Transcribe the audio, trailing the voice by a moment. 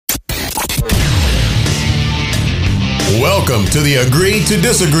Welcome to the Agree to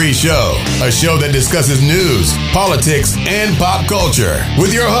Disagree Show, a show that discusses news, politics, and pop culture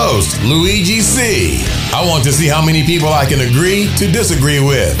with your host, Luigi C. I want to see how many people I can agree to disagree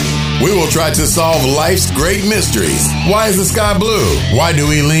with. We will try to solve life's great mysteries. Why is the sky blue? Why do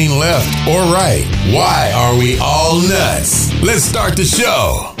we lean left or right? Why are we all nuts? Let's start the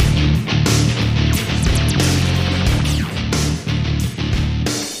show.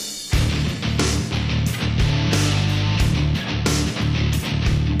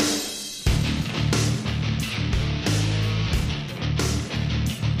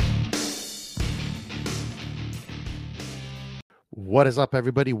 What is up,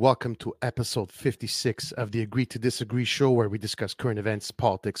 everybody? Welcome to episode 56 of the Agree to Disagree show, where we discuss current events,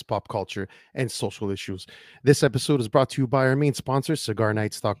 politics, pop culture, and social issues. This episode is brought to you by our main sponsor,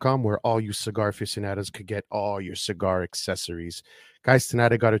 CigarNights.com, where all you cigar aficionados could get all your cigar accessories. Guys,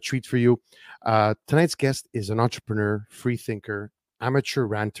 tonight I got a treat for you. Tonight's guest is an entrepreneur, free thinker, amateur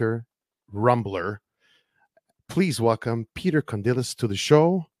ranter, rumbler. Please welcome Peter Condilis to the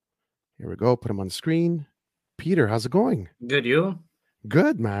show. Here we go. Put him on the screen. Peter, how's it going? Good, you?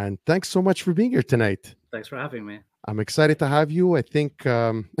 Good, man. Thanks so much for being here tonight. Thanks for having me. I'm excited to have you. I think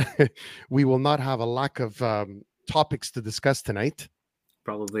we will not have a lack of topics to discuss tonight.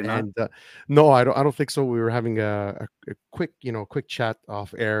 Probably not. And no, I don't think so. We were having a quick chat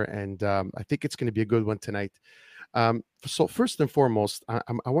off air, and I think it's going to be a good one tonight. So first and foremost,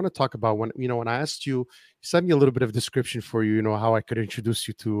 I want to talk about when I asked you, send me a little bit of description for you, how I could introduce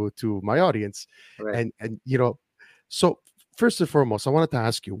you to my audience. Right. And so first and foremost, I wanted to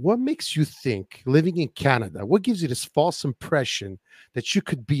ask you, what makes you think, living in Canada, what gives you this false impression that you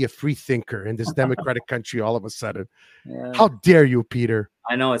could be a free thinker in this democratic country all of a sudden? Yeah. How dare you, Peter?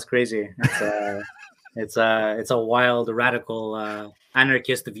 I know, it's crazy. It's a wild, radical,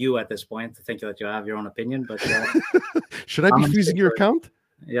 anarchist view at this point to think that you have your own opinion. But should I be freezing your account?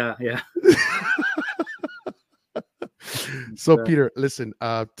 Yeah. So, Peter, listen,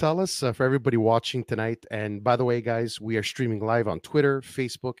 tell us for everybody watching tonight. And by the way, guys, we are streaming live on Twitter,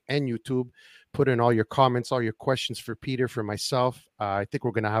 Facebook, and YouTube. Put in all your comments, all your questions for Peter, for myself. I think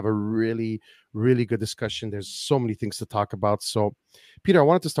we're going to have a really, really good discussion. There's so many things to talk about. So, Peter, I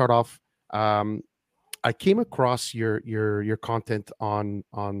wanted to start off. I came across your content on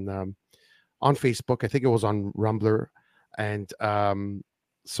Facebook. I think it was on Rumbler, and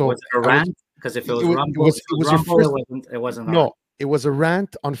so was it a rant? Because if it was Rumble, it wasn't. No, it was a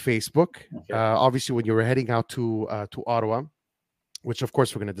rant on Facebook. Okay. Obviously, when you were heading out to Ottawa, which of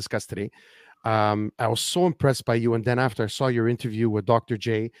course we're going to discuss today. I was so impressed by you, and then after I saw your interview with Dr.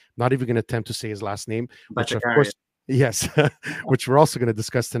 J, not even going to attempt to say his last name, which of course. Yes, which we're also going to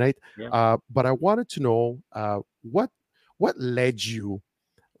discuss tonight. Yeah. But I wanted to know what led you.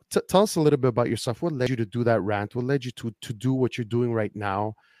 Tell us a little bit about yourself. What led you to do that rant? What led you to do what you're doing right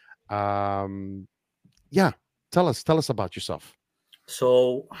now? Yeah, tell us about yourself.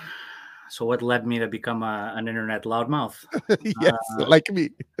 So what led me to become an internet loudmouth? Yes, like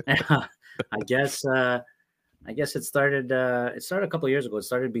me. I guess it started. It started a couple of years ago. It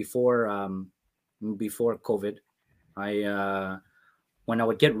started before COVID. When I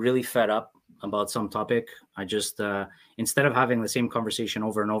would get really fed up about some topic, I just instead of having the same conversation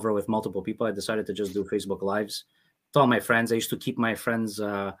over and over with multiple people, I decided to just do Facebook Lives to all my friends. I used to keep my friends'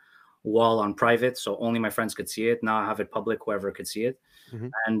 wall on private, so only my friends could see it. Now I have it public, whoever could see it. Mm-hmm.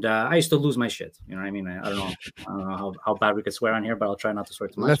 And I used to lose my shit. You know what I mean? I don't know how bad we could swear on here, but I'll try not to swear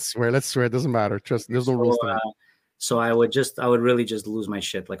too much. Let's swear. It doesn't matter. Trust me, there's no rules to that. So I would really just lose my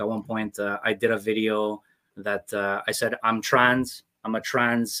shit. Like at one point, I did a video that I said, I'm trans, I'm a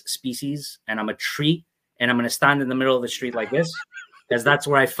trans species, and I'm a tree, and I'm going to stand in the middle of the street like this, because that's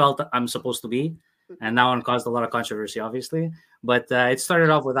where I felt I'm supposed to be. And that one caused a lot of controversy, obviously. But it started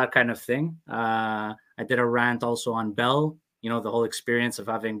off with that kind of thing. I did a rant also on Bell, the whole experience of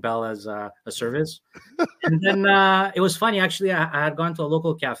having Bell as a service. And then it was funny, actually. I had gone to a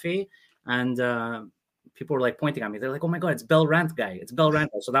local cafe, and people were like pointing at me. They're like, "Oh my God, it's Bell Rant guy. It's Bell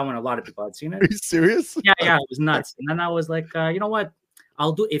Rant guy." So that one, a lot of people had seen it. Are you serious? Yeah, it was nuts. And then I was like, you know what?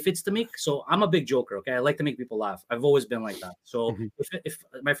 I'll do if it's to make. So I'm a big joker. Okay, I like to make people laugh. I've always been like that. So if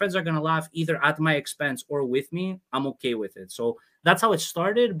my friends are gonna laugh either at my expense or with me, I'm okay with it. So that's how it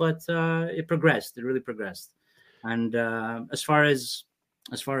started. But it progressed. It really progressed. And as far as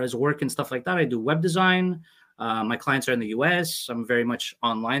work and stuff like that, I do web design. My clients are in the US. I'm very much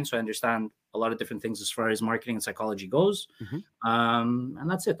online, so I understand a lot of different things as far as marketing and psychology goes. Mhm. And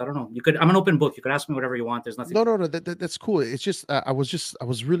that's it. I don't know. I'm an open book. You could ask me whatever you want. There's nothing. No. That's cool. It's just I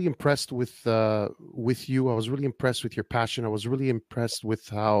was really impressed with you. I was really impressed with your passion. I was really impressed with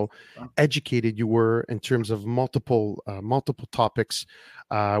how educated you were in terms of multiple topics,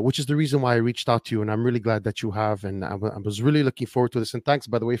 which is the reason why I reached out to you. And I'm really glad that you have. And I was really looking forward to this. And thanks,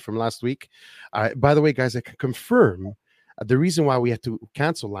 by the way, from last week. By the way, guys, I can confirm the reason why we had to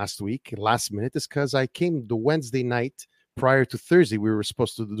cancel last minute, is because I came the Wednesday night prior to Thursday. We were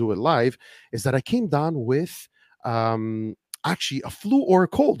supposed to do it live. Is that I came down with actually a flu or a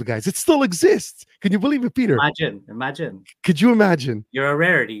cold, guys. It still exists. Can you believe it, Peter? Imagine. Could you imagine? You're a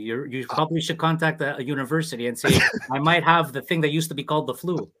rarity. You probably should contact a university and say, I might have the thing that used to be called the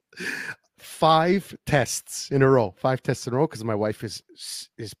flu. 5 tests in a row. 5 tests in a row, because my wife is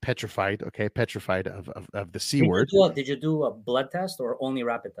petrified. Okay, petrified of the C word. Did you do a blood test or only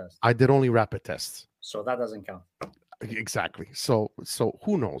rapid test? I did only rapid tests. So that doesn't count. Exactly. So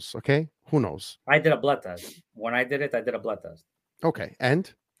who knows? Okay, who knows? I did a blood test. When I did it, I did a blood test. Okay,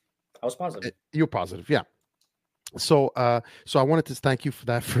 and I was positive. You're positive, yeah. So I wanted to thank you for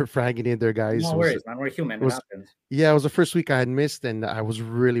that, for hanging in there, guys. No worries, man. We're human. It happens. Yeah, it was the first week I had missed, and I was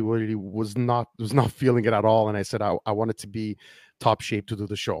really was not feeling it at all. And I said I wanted to be top shape to do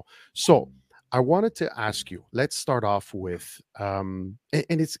the show. So I wanted to ask you. Let's start off with and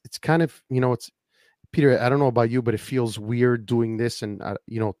it's kind of, it's, Peter, I don't know about you, but it feels weird doing this, and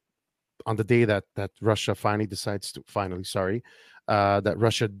on the day that Russia that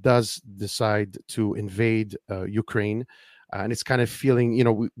Russia does decide to invade Ukraine, and it's kind of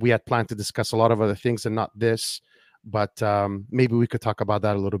feeling, we had planned to discuss a lot of other things and not this, but maybe we could talk about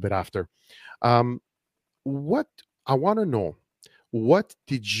that a little bit after. What I want to know, what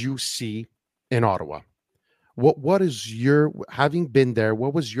did you see in Ottawa? What is your, having been there,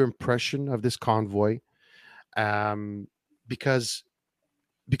 what was your impression of this convoy? Because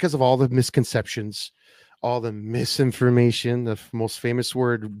of all the misconceptions, all the misinformation, the most famous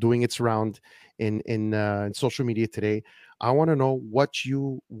word doing its round in social media today, I want to know what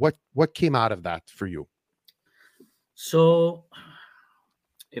came out of that for you. So,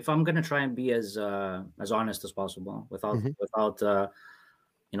 if I'm gonna try and be as honest as possible, without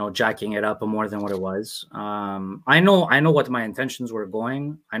jacking it up more than what it was. I know what my intentions were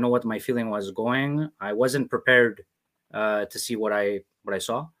going. I know what my feeling was going. I wasn't prepared to see what I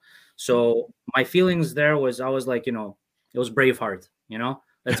saw. So my feelings there was, I was like, it was Braveheart,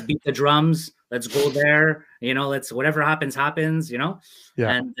 let's beat the drums. Let's go there. Let's, whatever happens. Yeah.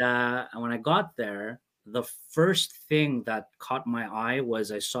 And when I got there, the first thing that caught my eye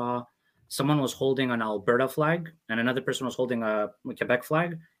was I saw someone was holding an Alberta flag and another person was holding a Quebec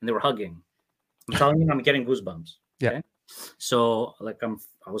flag, and they were hugging. I'm telling you, I'm getting goosebumps. Yeah. Okay? So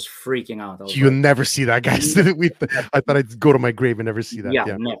I was freaking out. You'll never see that, guys. I thought I'd go to my grave and never see that. Yeah.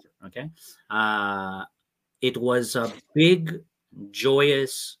 Never. Okay. It was a big,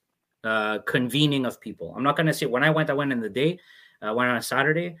 joyous convening of people. I'm not going to say when I went in the day. I went on a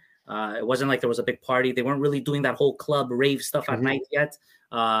Saturday. It wasn't like there was a big party. They weren't really doing that whole club rave stuff at night yet.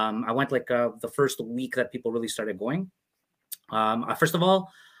 I went the first week that people really started going. First of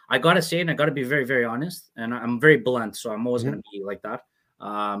all, I got to say, and I got to be very, very honest, and I'm very blunt, so I'm always going to be like that.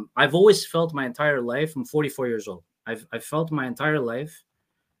 I've always felt my entire life, I'm 44 years old. I've felt my entire life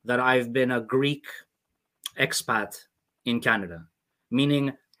that I've been a Greek expat in Canada,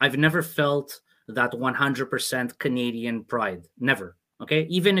 meaning I've never felt that 100% Canadian pride. Never. Okay.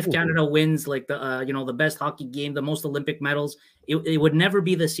 Even if Canada wins the best hockey game, the most Olympic medals, it would never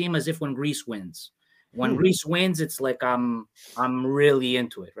be the same as if when Greece wins. When Greece wins, it's like I'm really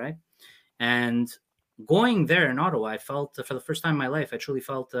into it, right? And going there in Ottawa, I felt for the first time in my life, I truly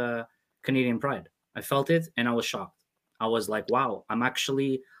felt Canadian pride. I felt it, and I was shocked. I was like, wow, I'm not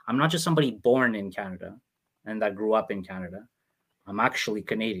just somebody born in Canada and that grew up in Canada. I'm actually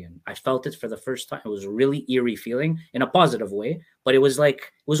Canadian. I felt it for the first time. It was a really eerie feeling in a positive way, but it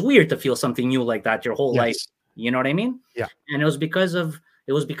was weird to feel something new like that your whole life. You know what I mean? Yeah. And it was because of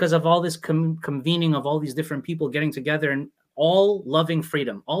all this convening of all these different people getting together and all loving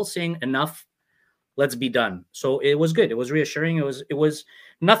freedom, all saying enough, let's be done. So it was good. It was reassuring. It was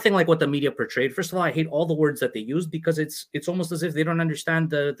nothing like what the media portrayed. First of all, I hate all the words that they used because it's almost as if they don't understand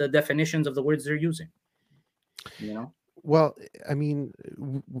the definitions of the words they're using. Well, I mean,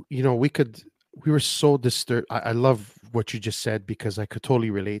 we were so disturbed. I love what you just said because I could totally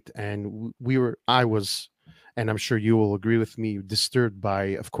relate. And I was, and I'm sure you will agree with me, disturbed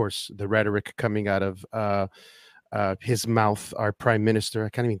by, of course, the rhetoric coming out of his mouth, our prime minister. I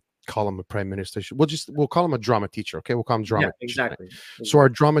can't even call him a prime minister. We'll call him a drama teacher. Okay, we'll call him drama. Yeah, exactly. So our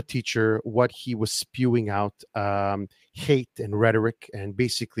drama teacher, what he was spewing out, hate and rhetoric, and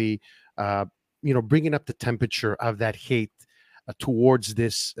basically, bringing up the temperature of that hate towards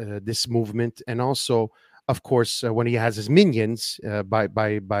this movement, and also, of course, when he has his minions, by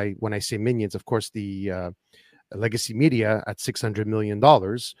when I say minions, of course, the legacy media at $600 million,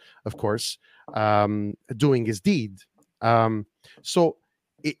 of course, doing his deed. So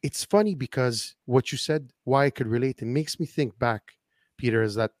it's funny because what you said, why I could relate, it makes me think back, Peter,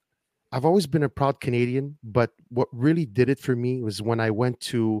 is that I've always been a proud Canadian, but what really did it for me was when I went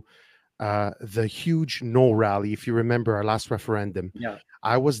to the huge no rally. If you remember our last referendum, Yeah.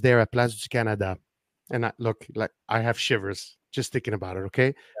 I was there at Place du Canada, and I have shivers just thinking about it.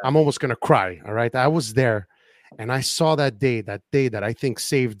 Okay, I'm almost gonna cry. All right, I was there, and I saw that day that I think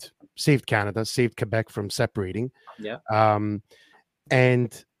saved Canada, saved Quebec from separating. Yeah.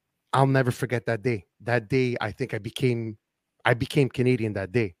 And I'll never forget that day. That day, I think I became Canadian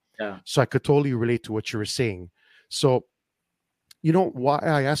that day. Yeah. So I could totally relate to what you were saying. So, why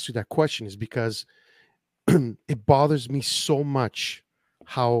I asked you that question is because it bothers me so much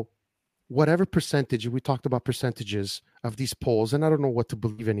how whatever percentage, we talked about percentages of these polls, and I don't know what to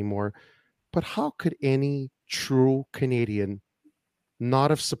believe anymore, but how could any true Canadian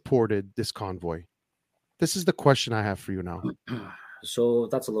not have supported this convoy? This is the question I have for you now. So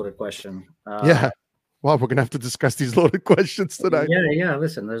that's a loaded question. Yeah. Well, we're gonna have to discuss these loaded questions tonight. Yeah.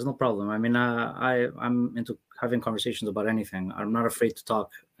 Listen, there's no problem. I mean, I'm into having conversations about anything. I'm not afraid to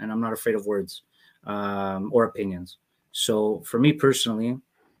talk, and I'm not afraid of words or opinions. So for me personally,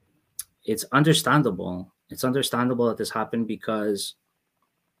 it's understandable. It's understandable that this happened because,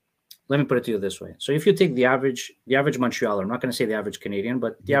 let me put it to you this way. So if you take the average Montrealer, I'm not going to say the average Canadian,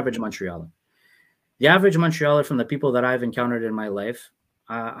 but the average Montrealer. The average Montrealer, from the people that I've encountered in my life,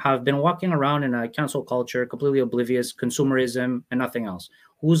 have been walking around in a cancel culture, completely oblivious, consumerism, and nothing else.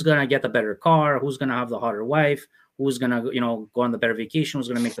 Who's going to get the better car? Who's going to have the hotter wife? Who's going to, go on the better vacation? Who's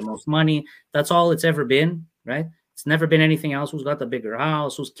going to make the most money? That's all it's ever been, right? It's never been anything else. Who's got the bigger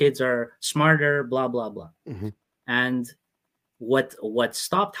house? Whose kids are smarter? Blah, blah, blah. Mm-hmm. And what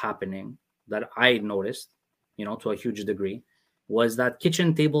stopped happening that I noticed, to a huge degree, was that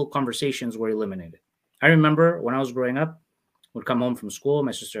kitchen table conversations were eliminated. I remember when I was growing up, we'd come home from school,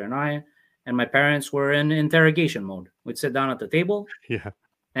 my sister and I, and my parents were in interrogation mode. We'd sit down at the table. Yeah.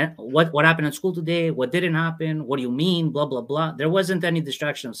 And what happened at school today? What didn't happen? What do you mean? Blah, blah, blah. There wasn't any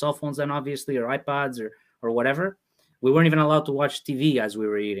distraction of cell phones then, obviously, or iPads or whatever. We weren't even allowed to watch TV as we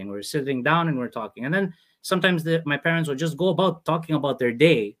were eating. We were sitting down and we were talking. And then sometimes my parents would just go about talking about their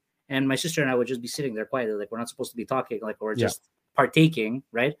day. And my sister and I would just be sitting there quietly, like we're not supposed to be talking, like we're just partaking,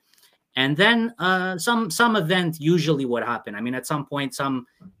 right? And then some event usually would happen. I mean, at some point, some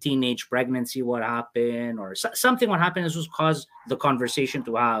teenage pregnancy would happen, or something would happen. This would cause the conversation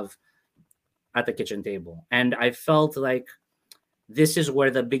to have at the kitchen table. And I felt like this is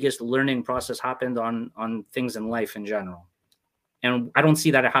where the biggest learning process happened on things in life in general. And I don't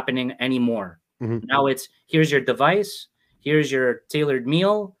see that happening anymore. Mm-hmm. Now it's, here's your device, here's your tailored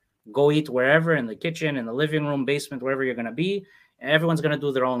meal, go eat wherever, in the kitchen, in the living room, basement, wherever you're going to be. Everyone's going to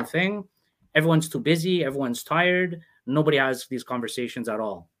do their own thing. Everyone's too busy. Everyone's tired. Nobody has these conversations at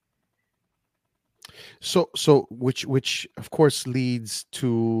all. So which of course leads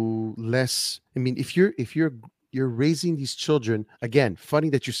to less. I mean, if you're raising these children, again, funny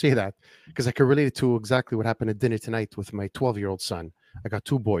that you say that, because I can relate it to exactly what happened at dinner tonight with my 12-year-old son. I got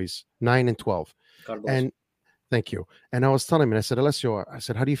two boys, 9 and 12. And thank you. And I was telling him, and I said, Alessio,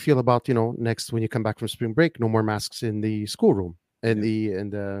 how do you feel about, next when you come back from spring break, no more masks in the schoolroom, in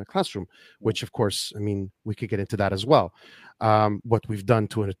the classroom, which of course, I mean, we could get into that as well. What we've done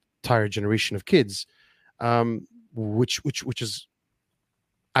to an entire generation of kids, which is,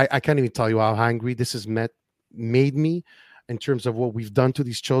 I can't even tell you how angry this has made me in terms of what we've done to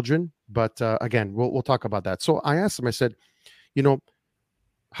these children. But again, we'll talk about that. So I asked him, I said,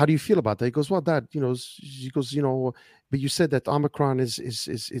 how do you feel about that? He goes, well, Dad, but you said that Omicron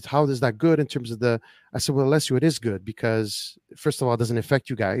is how is that good in terms of the, I said, well, Alessio, it is good because first of all, it doesn't affect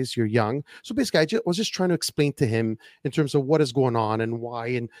you guys. You're young. So basically I was just trying to explain to him in terms of what is going on and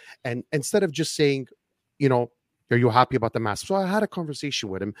why, and instead of just saying, are you happy about the mask? So I had a conversation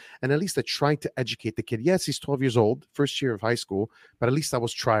with him, and at least I tried to educate the kid. Yes, he's 12 years old, first year of high school, but at least I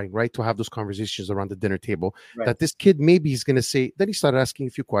was trying, right, to have those conversations around the dinner table. Right. That this kid maybe he's going to say. Then he started asking a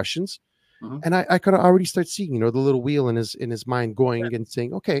few questions, and I could already start seeing, the little wheel in his mind going and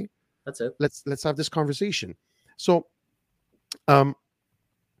saying, okay, that's it. Let's have this conversation. So,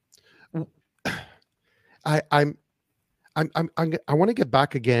 I want to get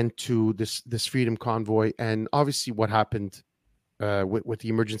back again to this Freedom Convoy, and obviously what happened with the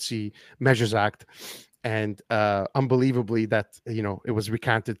Emergency Measures Act, and unbelievably that it was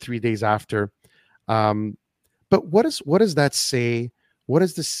recanted 3 days after. But what does that say? What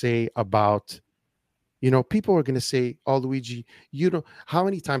does this say about, people are going to say, "Oh, Luigi, how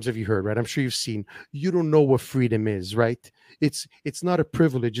many times have you heard, right? I'm sure you've seen, you don't know what freedom is, right? It's not a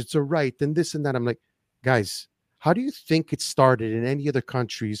privilege, it's a right, and this and that." I'm like, guys, how do you think it started in any other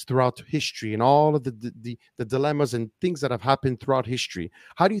countries throughout history, and all of the dilemmas and things that have happened throughout history?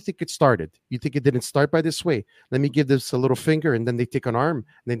 How do you think it started? You think it didn't start by this way? Let me give this a little finger, and then they take an arm,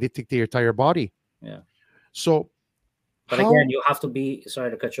 and then they take the entire body. Yeah. So, but again, you have to be,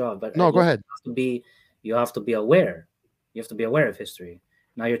 sorry to cut you off, but no, go ahead. You have to be aware. You have to be aware of history.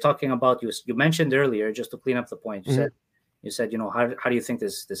 Now you're talking about, you mentioned earlier, just to clean up the point, you said, how do you think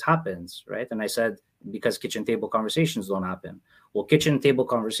this happens, right? And I said, because kitchen table conversations don't happen. Well, kitchen table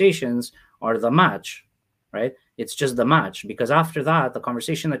conversations are the match, right? It's just the match, because after that, the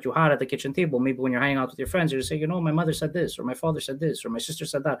conversation that you had at the kitchen table, maybe when you're hanging out with your friends, you say, my mother said this, or my father said this, or my sister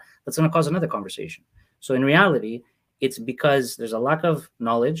said that. That's going to cause another conversation. So in reality, it's because there's a lack of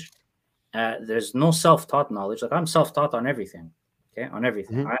knowledge. There's no self-taught knowledge. Like, I'm self-taught on everything. Okay, on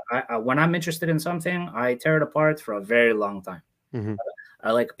everything. I when I'm interested in something, I tear it apart for a very long time.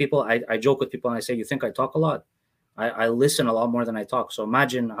 I like people. I joke with people and I say, "You think I talk a lot? I listen a lot more than I talk." So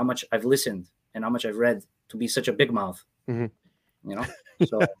imagine how much I've listened and how much I've read to be such a big mouth.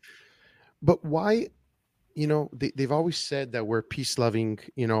 So. But why? They've always said that we're peace-loving,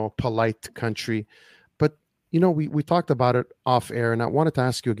 polite country. But we talked about it off air, and I wanted to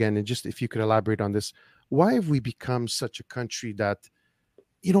ask you again, and just if you could elaborate on this. Why have we become such a country that,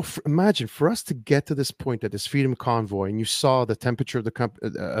 imagine for us to get to this point at this Freedom Convoy, and you saw the temperature of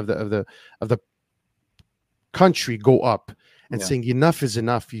the country go up, and saying enough is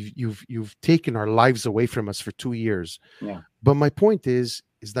enough. You've taken our lives away from us for 2 years. Yeah. But my point is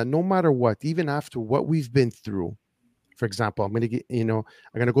that no matter what, even after what we've been through, for example, I'm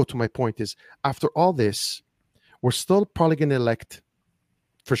gonna go to my point is, after all this, we're still probably going to elect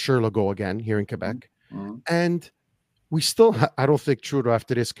for sure Legault again here in Quebec. And we still, I don't think Trudeau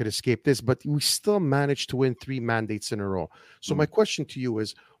after this could escape this, but we still managed to win 3 mandates in a row. So my question to you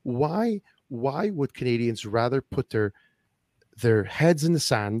is, why would Canadians rather put their heads in the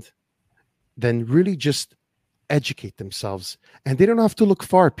sand than really just educate themselves? And they don't have to look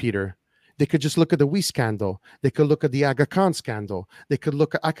far, Peter. They could just look at the WE scandal. They could look at the Aga Khan scandal. They could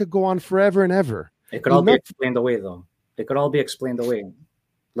look at, I could go on forever and ever. It could all be explained away, though. They could all be explained away.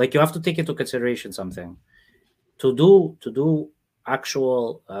 Like, you have to take into consideration something. To do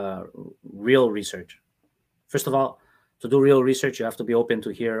actual real research. First of all, to do real research, you have to be open to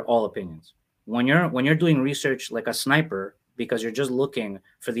hear all opinions. When you're doing research like a sniper, because you're just looking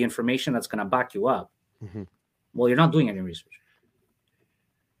for the information that's going to back you up, well, you're not doing any research.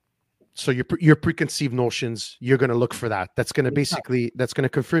 So your preconceived notions, you're going to look for that. That's going to that's going to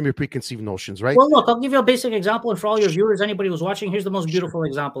confirm your preconceived notions, right? Well, look, I'll give you a basic example. And for all your viewers, anybody who's watching, here's the most beautiful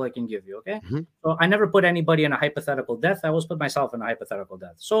example I can give you, okay? So I never put anybody in a hypothetical death. I always put myself in a hypothetical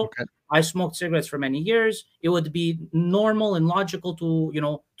death. So I smoked cigarettes for many years. It would be normal and logical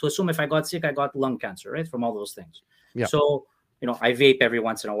to assume if I got sick, I got lung cancer, right? From all those things. Yeah. So, I vape every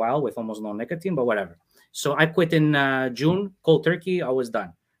once in a while with almost no nicotine, but whatever. So I quit in June, cold turkey. I was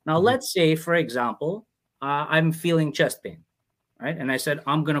done. Now, let's say, for example, I'm feeling chest pain, right? And I said,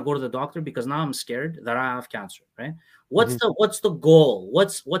 I'm going to go to the doctor because now I'm scared that I have cancer, right? What's the goal?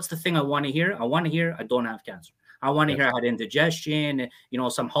 What's the thing I want to hear? I want to hear I don't have cancer. I want to hear I had indigestion,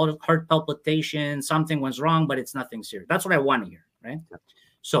 some heart palpitation, something was wrong, but it's nothing serious. That's what I want to hear, right?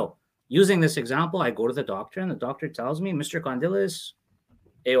 So using this example, I go to the doctor and the doctor tells me, Mr. Condilis,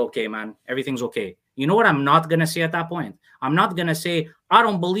 okay, man, everything's okay. You know what I'm not going to say at that point? I'm not going to say, I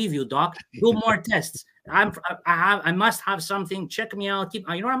don't believe you, doc. Do more tests. I must have something. Check me out. You know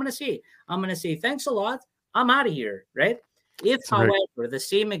what I'm going to say? I'm going to say, thanks a lot. I'm out of here, right? If, however, the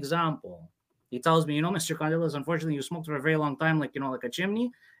same example, he tells me, Mr. Condilis, unfortunately, you smoked for a very long time, like a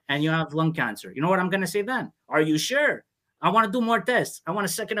chimney, and you have lung cancer. You know what I'm going to say then? Are you sure? I want to do more tests. I want a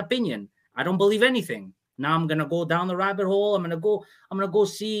second opinion. I don't believe anything. Now I'm gonna go down the rabbit hole. I'm gonna go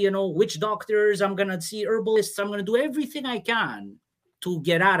see, witch doctors. I'm gonna see herbalists. I'm gonna do everything I can to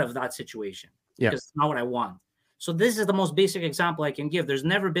get out of that situation. Because it's not what I want. So this is the most basic example I can give. There's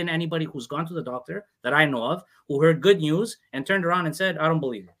never been anybody who's gone to the doctor that I know of who heard good news and turned around and said, I don't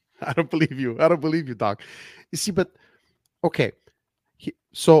believe you. I don't believe you. I don't believe you, doc. You see, but okay.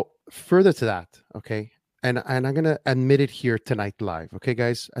 So further to that, okay. And I'm going to admit it here tonight live. Okay,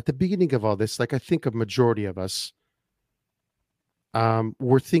 guys, at the beginning of all this, like I think a majority of us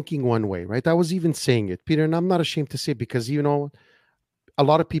were thinking one way, right? I was even saying it, Peter, and I'm not ashamed to say it because a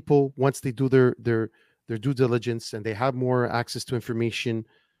lot of people, once they do their due diligence and they have more access to information,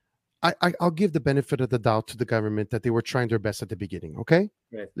 I'll give the benefit of the doubt to the government that they were trying their best at the beginning. Okay,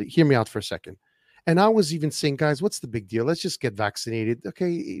 Right. hear me out for a second. And I was even saying, guys, what's the big deal? Let's just get vaccinated.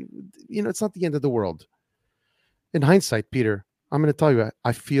 Okay, it's not the end of the world. In hindsight, Peter, I'm going to tell you,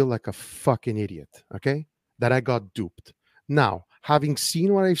 I feel like a fucking idiot. Okay, that I got duped. Now, having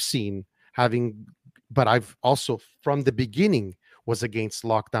seen what I've seen, but I've also from the beginning was against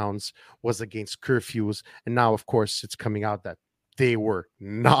lockdowns, was against curfews, and now, of course, it's coming out that they were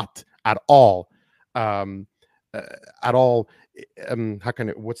not at all, um, at all.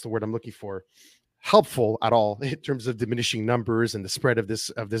 What's the word I'm looking for? Helpful at all in terms of diminishing numbers and the spread of this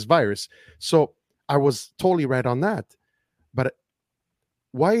virus. So I was totally right on that. But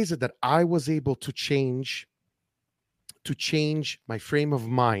why is it that I was able to change my frame of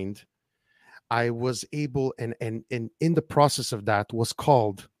mind? I was able, and in the process of that was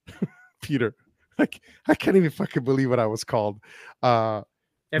called Peter. Like, I can't even fucking believe what I was called.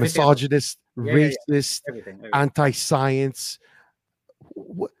 Misogynist, racist, everything. Anti-science.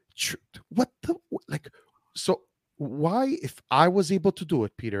 So why, if I was able to do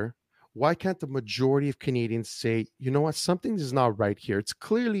it, Peter, why can't the majority of Canadians say, you know what, something is not right here? It's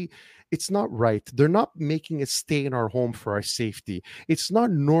not right. They're not making us stay in our home for our safety. It's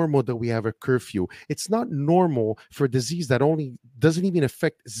not normal that we have a curfew. It's not normal for a disease that only doesn't even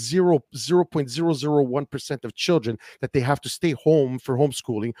affect 0.001% of children, that they have to stay home for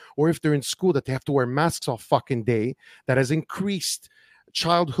homeschooling, or if they're in school that they have to wear masks all fucking day, that has increased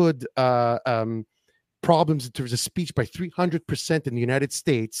childhood problems in terms of speech by 300% in the United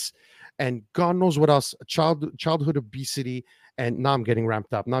States, and God knows what else, childhood obesity. And now I'm getting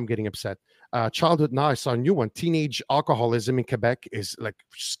ramped up. Now I'm getting upset. Childhood, now I saw a new one. Teenage alcoholism in Quebec is like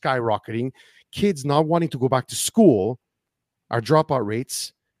skyrocketing. Kids not wanting to go back to school, our dropout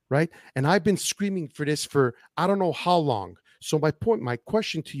rates, right? And I've been screaming for this for I don't know how long. So my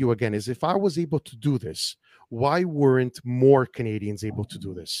question to you again is, if I was able to do this, why weren't more Canadians able to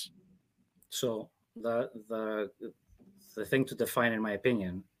do this? So the thing to define, in my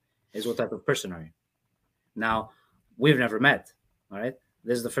opinion, is what type of person are you. Now, we've never met, all right?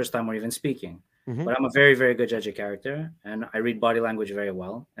 This is the first time we're even speaking. Mm-hmm. But I'm a very, very good judge of character, and I read body language very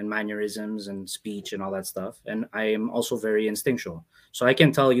well, and mannerisms and speech and all that stuff. And I am also very instinctual. So I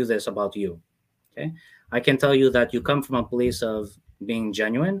can tell you this about you, okay? I can tell you that you come from a place of being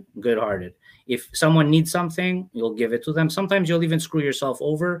genuine, good-hearted. If someone needs something, you'll give it to them. Sometimes you'll even screw yourself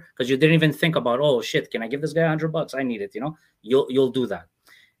over because you didn't even think about, oh shit, can I give this guy $100? I need it, You'll do that.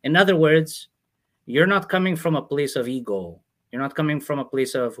 In other words, you're not coming from a place of ego. You're not coming from a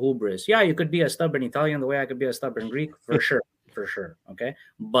place of hubris. Yeah, you could be a stubborn Italian the way I could be a stubborn Greek, for sure, okay?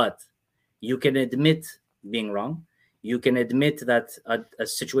 But you can admit being wrong. You can admit that a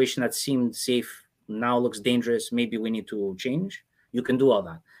situation that seemed safe now looks dangerous. Maybe we need to change. You can do all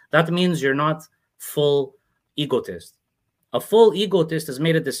that. That means you're not full egotist. A full egotist has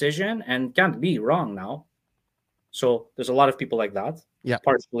made a decision and can't be wrong now. So there's a lot of people like that. Yeah.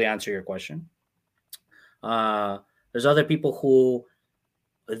 Partially answer your question. There's other people who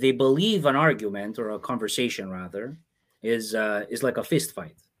they believe an argument or a conversation rather is like a fist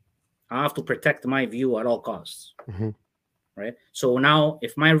fight. I have to protect my view at all costs. Mm-hmm. Right? So now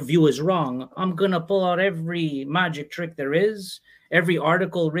if my view is wrong, I'm going to pull out every magic trick there is, every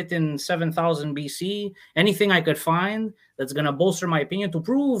article written 7000 BC, anything I could find that's going to bolster my opinion to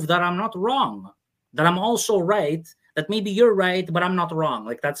prove that I'm not wrong, that I'm also right, that maybe you're right, but I'm not wrong.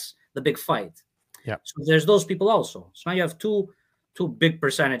 Like that's the big fight. Yeah. So there's those people also. So now you have two big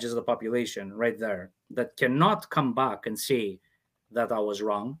percentages of the population right there that cannot come back and say that I was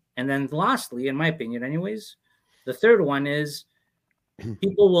wrong. And then lastly, in my opinion anyways, the third one is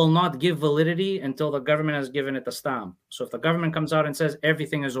people will not give validity until the government has given it a stamp. So if the government comes out and says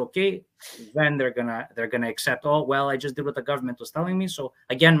everything is okay, then they're gonna accept, oh well, I just did what the government was telling me. So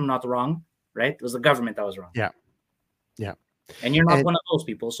again, I'm not wrong, right? It was the government that was wrong. Yeah. And you're not one of those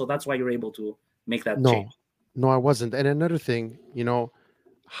people, so that's why you're able to make that change. No, I wasn't. And another thing,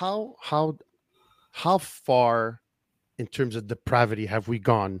 how far in terms of depravity have we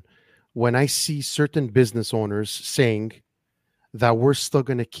gone when I see certain business owners saying that we're still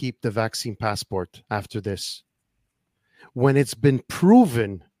going to keep the vaccine passport after this, when it's been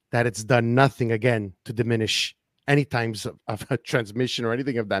proven that it's done nothing again to diminish any times of a transmission or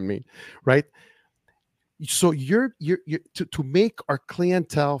anything of that mean, right? So you're to make our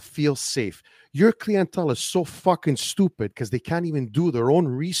clientele feel safe. Your clientele is so fucking stupid because they can't even do their own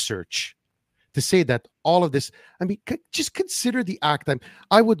research to say that all of this, I mean, just consider the act.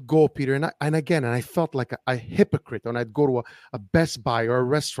 I would go, Peter, and I felt like a hypocrite when I'd go to a Best Buy or a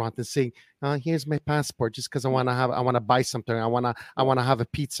restaurant and say, here's my passport just because I want to buy something. I want to have a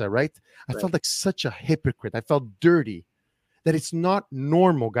pizza, right? I felt like such a hypocrite. I felt dirty. That it's not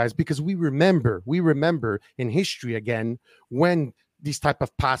normal, guys, because we remember in history again when these type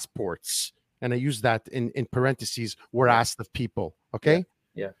of passports, and I use that in parentheses, were asked of people. Okay.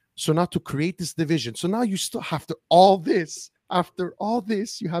 Yeah. So now to create this division. So now you still have to after all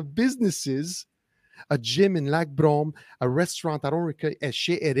this, you have businesses, a gym in Lac Brome, a restaurant, I don't recall,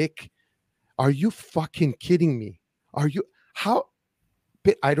 chez Eric. Are you fucking kidding me? Are you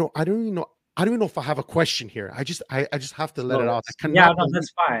I don't even know. I don't even know if I have a question here. I just have to let it out.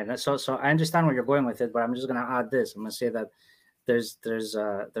 That's fine. So I understand where you're going with it, but I'm just gonna add this. I'm gonna say that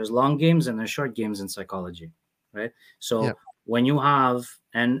there's long games and there's short games in psychology, right? So when you have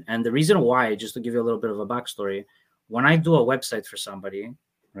and the reason why, just to give you a little bit of a backstory, when I do a website for somebody,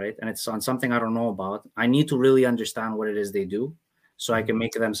 right, and it's on something I don't know about, I need to really understand what it is they do, so I can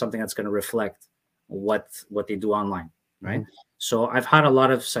make them something that's going to reflect what they do online, right? So I've had a lot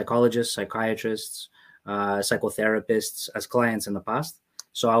of psychologists, psychiatrists, psychotherapists as clients in the past.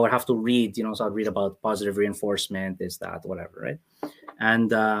 So I would have to read, so I'd read about positive reinforcement, this, that, whatever, right?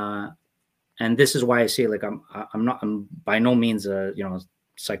 And this is why I say, like, I'm by no means a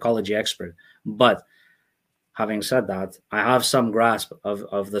psychology expert, but having said that, I have some grasp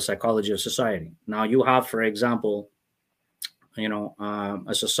of the psychology of society. Now you have, for example,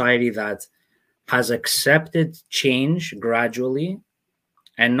 a society that has accepted change gradually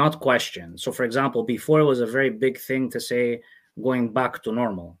and not questioned. So, for example, before it was a very big thing to say going back to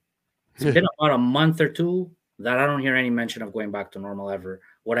normal. It's been about a month or two that I don't hear any mention of going back to normal ever.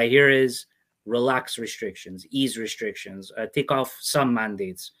 What I hear is relax restrictions, ease restrictions, take off some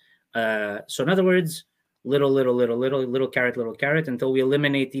mandates. So in other words, little carrot until we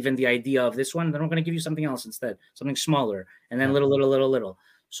eliminate even the idea of this one. Then we're going to give you something else instead, something smaller, and then little.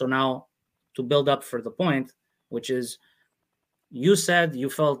 So now, to build up for the point, which is, you said you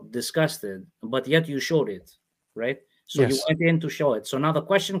felt disgusted, but yet you showed it, right? So you went in to show it. So now the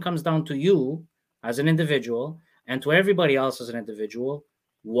question comes down to you as an individual and to everybody else as an individual.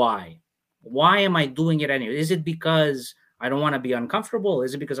 Why? Why am I doing it anyway? Is it because I don't want to be uncomfortable?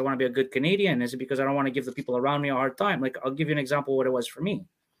 Is it because I want to be a good Canadian? Is it because I don't want to give the people around me a hard time? Like, I'll give you an example of what it was for me.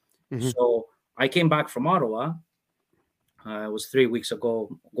 So I came back from Ottawa. It was 3 weeks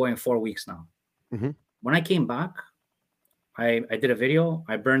ago, going 4 weeks now. When I came back, I did a video.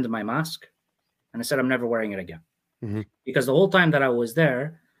 I burned my mask, and I said I'm never wearing it again. Because the whole time that I was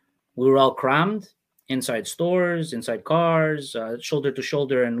there, we were all crammed inside stores, inside cars, shoulder to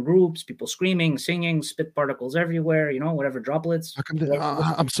shoulder in groups, people screaming, singing, spit particles everywhere, whatever, droplets.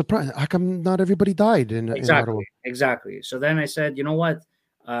 I'm surprised. How come not everybody died in Ottawa? Exactly. So then I said, you know what?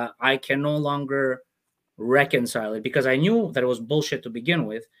 I can no longer reconcile it, because I knew that it was bullshit to begin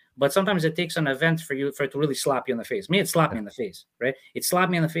with, but sometimes it takes an event for it to really slap you in the face. Me, it slapped me in the face, right? It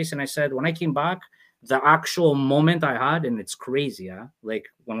slapped me in the face, and I said, when I came back, the actual moment I had, and it's crazy, like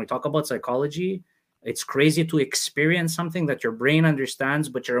when we talk about psychology, it's crazy to experience something that your brain understands,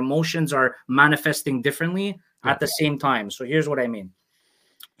 but your emotions are manifesting differently at the same time. So here's what I mean.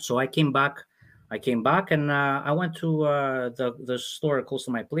 So I came back and I went to the store close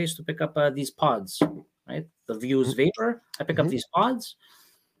to my place to pick up these pods, right? The Views Vapor. I pick up these pods,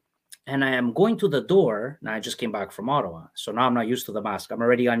 and I am going to the door. Now I just came back from Ottawa, so now I'm not used to the mask. I'm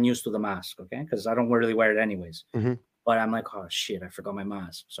already unused to the mask, okay? Because I don't really wear it anyways. But I'm like, oh shit, I forgot my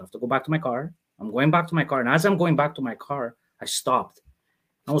mask. So I have to go back to my car. I'm going back to my car, and as I'm going back to my car, I stopped.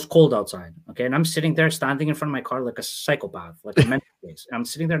 It was cold outside, okay? And I'm sitting there, standing in front of my car like a psychopath, like a mental case. And I'm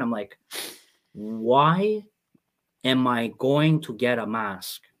sitting there, and I'm like, why am I going to get a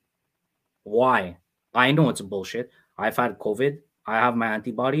mask? Why? I know it's bullshit. I've had COVID. I have my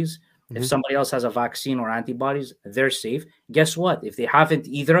antibodies. If somebody else has a vaccine or antibodies, they're safe. Guess what? If they haven't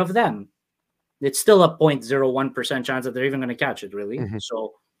either of them, it's still a 0.01% chance that they're even going to catch it, really.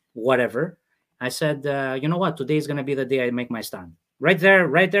 So whatever. I said, you know what? Today is going to be the day I make my stand. Right there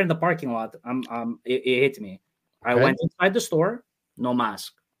in the parking lot. It hit me. I went inside the store, no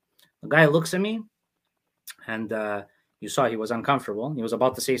mask. The guy looks at me, and you saw he was uncomfortable. He was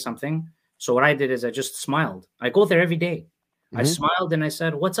about to say something. So what I did is I just smiled. I go there every day. I smiled and I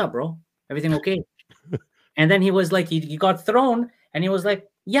said, "What's up, bro? Everything okay?" And then he was like, he got thrown, and he was like,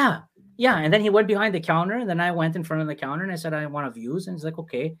 yeah. And then he went behind the counter, and then I went in front of the counter, and I said, I want Views. And he's like,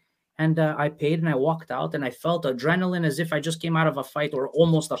 okay. And I paid, and I walked out, and I felt adrenaline as if I just came out of a fight or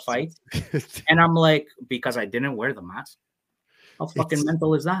almost a fight. And I'm like, because I didn't wear the mask. How fucking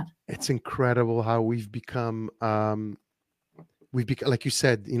mental is that? It's incredible how we've become like you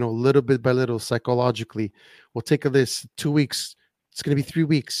said, little bit by little, psychologically. We'll take this 2 weeks. It's going to be 3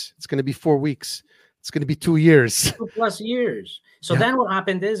 weeks. It's going to be 4 weeks. It's going to be 2 years. 2+ years. So then what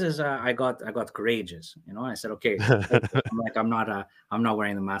happened is I got courageous. I said, okay, I'm like, I'm not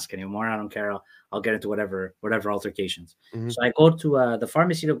wearing the mask anymore. I don't care. I'll get into whatever altercations. So I go to the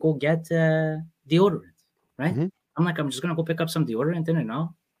pharmacy to go get deodorant, right? I'm like, I'm just gonna go pick up some deodorant in it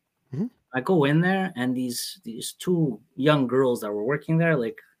now. I go in there, and these 2 young girls that were working there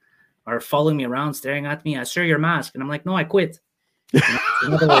are following me around, staring at me. I sir, your mask, and I'm like, no, I quit.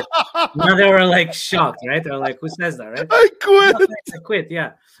 Now they were like shocked, right? They're like, who says that, right? I quit. I quit,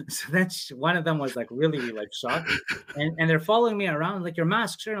 yeah. So then one of them was like really like shocked, and they're following me around like, your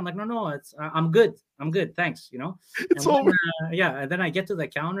mask, sir. I'm like, no, I'm good, thanks, It's over. And then I get to the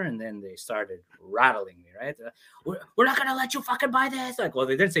counter, and then they started rattling me, right? We're not gonna let you fucking buy this. Like, well,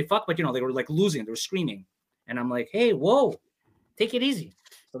 they didn't say fuck, but they were like losing, they were screaming, and I'm like, hey, whoa, take it easy.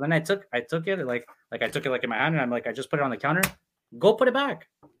 So then I took it like I took it like in my hand, and I'm like, I just put it on the counter. Go put it back.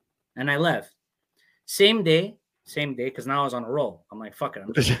 And I left. Same day, because now I was on a roll. I'm like, fuck it.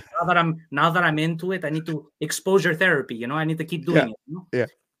 Now that I'm into it, I need to exposure therapy, I need to keep doing it. Yeah.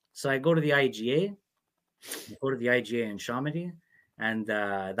 So I go to the IGA. In Chamonix, and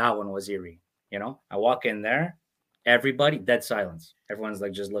that one was eerie. I walk in there, everybody, dead silence. Everyone's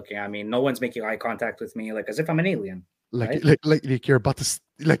like just looking at me. No one's making eye contact with me, like as if I'm an alien. Like, right? like you're about to,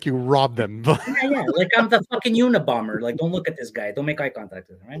 like you rob them. yeah, like I'm the fucking Unabomber. Like, don't look at this guy. Don't make eye contact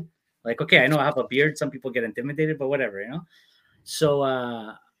with him, right? Like, okay, I know I have a beard. Some people get intimidated, but whatever, So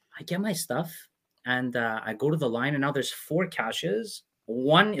I get my stuff, and I go to the line, and now there's 4 caches.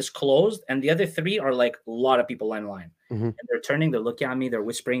 One is closed, and the other 3 are like a lot of people in line. And they're turning, they're looking at me, they're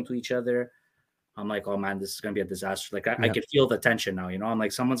whispering to each other. I'm like, oh man, this is gonna be a disaster. Like I could feel the tension now, I'm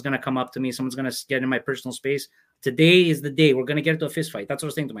like, someone's gonna come up to me, someone's gonna get in my personal space. Today is the day we're gonna get into a fist fight. That's what I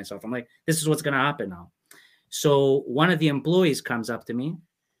was thinking to myself. I'm like, this is what's gonna happen now. So one of the employees comes up to me.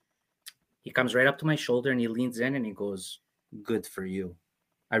 He comes right up to my shoulder, and he leans in, and he goes, good for you.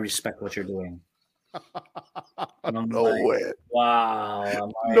 I respect what you're doing. No way.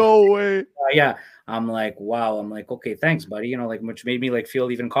 Wow. No way. Yeah. I'm like, wow. I'm like, okay, thanks, buddy. Which made me like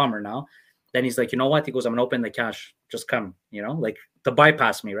feel even calmer now. Then he's like, you know what? He goes, I'm gonna open the cash. Just come, like to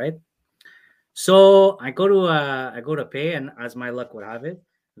bypass me, right? So I go to pay, and as my luck would have it,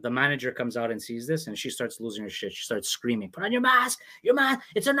 the manager comes out and sees this, and she starts losing her shit. She starts screaming, put on your mask,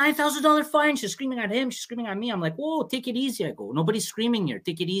 it's a $9,000 fine. She's screaming at him, she's screaming at me. I'm like, whoa, take it easy. I go, nobody's screaming here.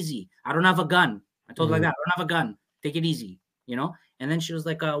 Take it easy. I don't have a gun. I told her like that. I don't have a gun. Take it easy, And then she was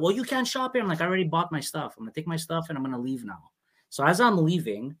like, well, you can't shop here. I'm like, I already bought my stuff. I'm gonna take my stuff, and I'm gonna leave now. So as I'm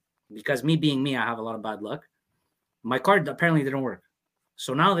leaving, because me being me, I have a lot of bad luck. My card apparently didn't work.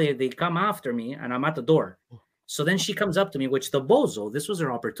 So now they come after me, and I'm at the door. So then she comes up to me, which the bozo, this was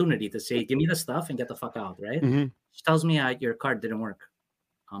her opportunity to say, give me the stuff and get the fuck out, right? She tells me, your card didn't work.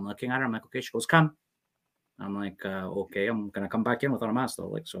 I'm looking at her. I'm like, okay. She goes, come. I'm like, okay, I'm going to come back in without a mask, though.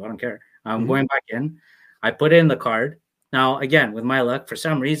 Like, so I don't care. I'm going back in. I put in the card. Now, again, with my luck, for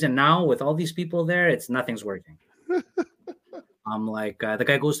some reason now, with all these people there, nothing's working. I'm like, the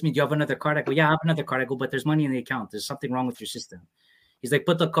guy goes to me, do you have another card? I go, yeah, I have another card. I go, but there's money in the account. There's something wrong with your system. He's like,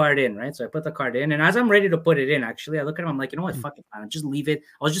 put the card in, right? So I put the card in. And as I'm ready to put it in, actually, I look at him. I'm like, you know what? Fuck it, man. Just leave it.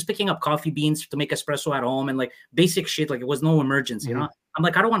 I was just picking up coffee beans to make espresso at home and like basic shit. Like it was no emergency, I'm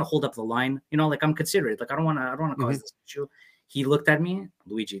like, I don't want to hold up the line. Like I'm considerate. Like I don't want to cause this issue. He looked at me.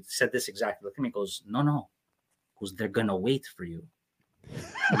 Luigi said this exactly. Look at me. He goes, no. Because they're going to wait for you.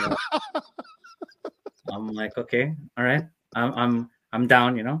 I'm like, okay, all right. I'm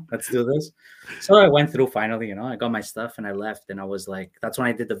down, let's do this. So I went through finally, I got my stuff and I left, and I was like, that's when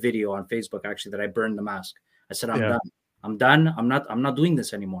I did the video on Facebook, actually, that I burned the mask. I said, I'm done. I'm not doing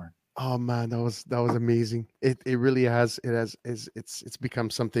this anymore. Oh man, that was amazing. It really it's become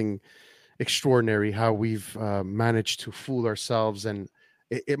something extraordinary how we've managed to fool ourselves, and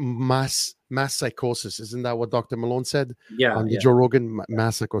mass psychosis. Isn't that what Dr. Malone said? Yeah. On the Joe Rogan,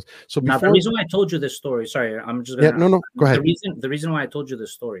 mass psychosis. So now, the reason why I told you this story, sorry, I'm just gonna go ahead. The reason why I told you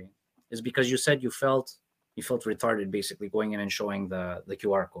this story is because you said you felt retarded basically going in and showing the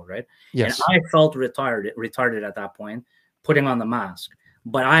QR code, right? Yes. And I felt retarded at that point, putting on the mask.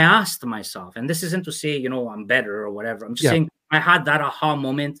 But I asked myself, and this isn't to say, I'm better or whatever. I'm just saying I had that aha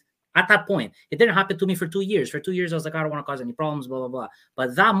moment. At that point, it didn't happen to me for 2 years. For 2 years, I was like, I don't want to cause any problems, blah, blah, blah.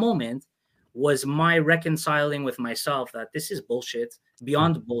 But that moment was my reconciling with myself that this is bullshit,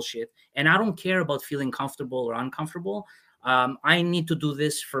 beyond bullshit. And I don't care about feeling comfortable or uncomfortable. I need to do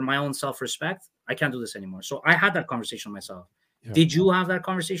this for my own self-respect. I can't do this anymore. So I had that conversation with myself. Yeah. Did you have that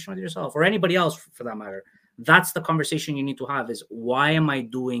conversation with yourself, or anybody else for that matter? That's the conversation you need to have, is why am I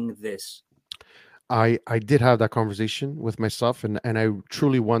doing this? I did have that conversation with myself, and I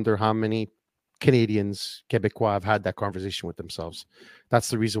truly wonder how many Canadians, Quebecois, have had that conversation with themselves. That's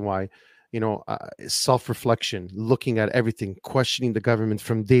the reason why, self-reflection, looking at everything, questioning the government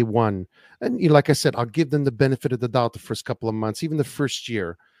from day one. And like I said, I'll give them the benefit of the doubt the first couple of months, even the first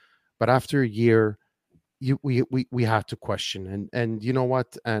year. But after a year, we have to question. And you know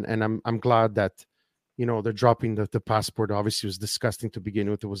what? And I'm glad that they're dropping the passport. Obviously, it was disgusting to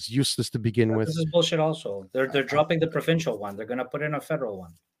begin with. It was useless to begin with. This is bullshit. Also, they're dropping the provincial one. They're gonna put in a federal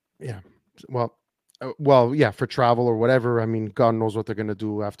one. Yeah. Well, yeah, for travel or whatever. I mean, God knows what they're going to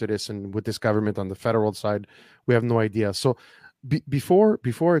do after this. And with this government on the federal side, we have no idea. So before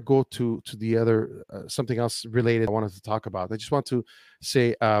I go to the other something else related I wanted to talk about, I just want to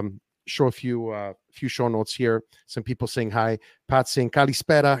say show a few show notes here. Some people saying hi. Pat saying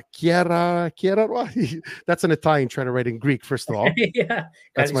Kalispera, Chiara. That's an Italian trying to write in Greek, first of all. Yeah,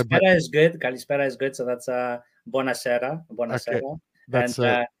 That's Kalispera is good. Kalispera is good. So that's buonasera. Okay. That's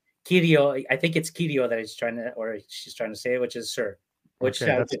and Kirio, I think it's Kirio that she's trying to say, which is sir. Which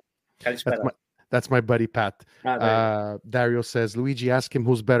okay, that's my buddy Pat. Dario says, Luigi, ask him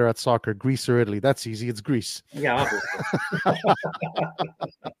who's better at soccer, Greece or Italy. That's easy. It's Greece. Yeah,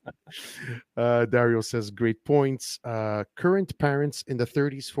 obviously. Dario says, great points. Current parents in the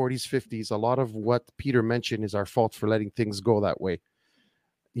 30s, 40s, 50s, a lot of what Peter mentioned is our fault for letting things go that way.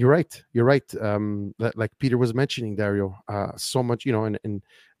 You're right. Like Peter was mentioning, Dario, so much, and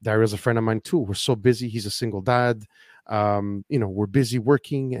Dario's a friend of mine too. We're so busy. He's a single dad. We're busy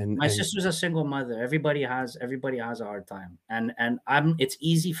working, and my sister's a single mother. Everybody has a hard time. And it's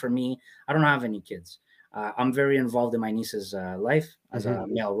easy for me. I don't have any kids. I'm very involved in my niece's life as a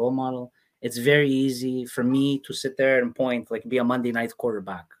male role model. It's very easy for me to sit there and point, like be a Monday night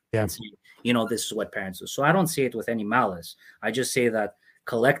quarterback. Yeah. And say, this is what parents do. So I don't say it with any malice. I just say that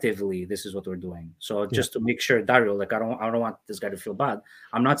collectively this is what we're doing. So just to make sure, Dario, like I don't want this guy to feel bad.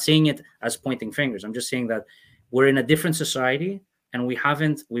 I'm not saying it as pointing fingers. I'm just saying that we're in a different society, and we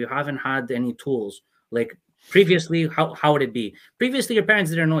haven't had any tools. Like previously, how would it be? Previously, your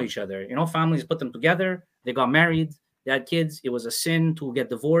parents didn't know each other. Families put them together. They got married. They had kids. It was a sin to get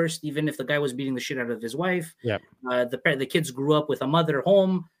divorced, even if the guy was beating the shit out of his wife. Yeah. The kids grew up with a mother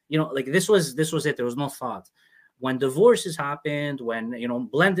home. Like this was it. There was no thought. When divorces happened, when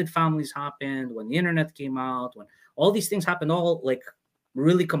blended families happened, when the internet came out, when all these things happened, all like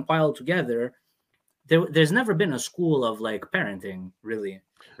really compiled together, there's never been a school of like parenting, really,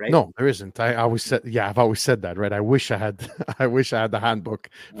 right? No, there isn't. I've always said that, right? I wish I had the handbook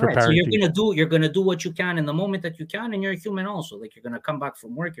for parenting. So you're gonna do what you can in the moment that you can, and you're a human also. Like you're gonna come back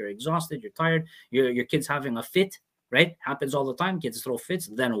from work, you're exhausted, you're tired, your kid's having a fit, right? Happens all the time. Kids throw fits.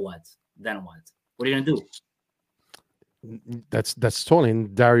 Then what? What are you gonna do? That's totally,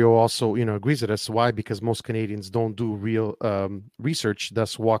 and Dario also agrees with us. Why? Because most Canadians don't do real research,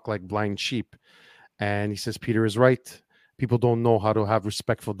 thus walk like blind sheep. And he says Peter is right. People don't know how to have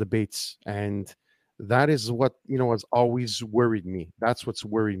respectful debates, and that is what has always worried me. That's what's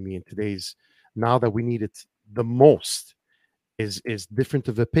worried me in today's, now that we need it the most, is different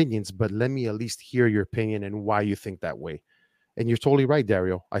of opinions. But let me at least hear your opinion and why you think that way. And you're totally right,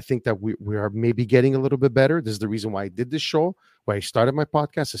 Dario. I think that we are maybe getting a little bit better. This is the reason why I did this show, why I started my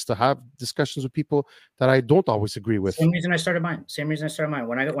podcast, is to have discussions with people that I don't always agree with. Same reason I started mine.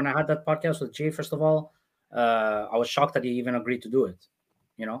 When I had that podcast with Jay, first of all, I was shocked that he even agreed to do it.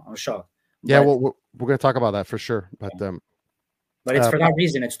 I was shocked. Yeah, well, we're going to talk about that for sure. But it's for that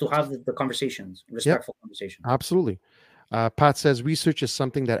reason. It's to have the conversations, respectful conversations. Absolutely. Pat says research is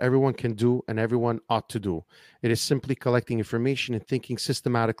something that everyone can do and everyone ought to do. It is simply collecting information and thinking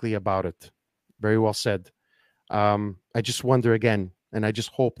systematically about it. Very well said. I just wonder again, and I just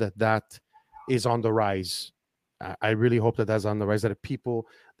hope that is on the rise. I really hope that that's on the rise, that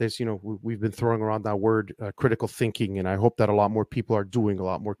we've been throwing around that word critical thinking, and I hope that a lot more people are doing a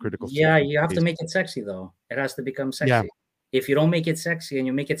lot more critical thinking. Yeah, you have to make it sexy, though. It has to become sexy. Yeah. If you don't make it sexy and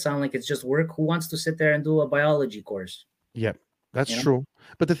you make it sound like it's just work, who wants to sit there and do a biology course? Yeah, that's true.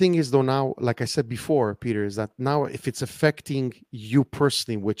 But the thing is, though, now, like I said before, Peter, is that now if it's affecting you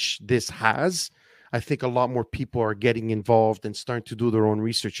personally, which this has, I think a lot more people are getting involved and starting to do their own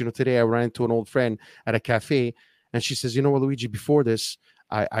research. Today I ran into an old friend at a cafe, and she says, what, Luigi, before this,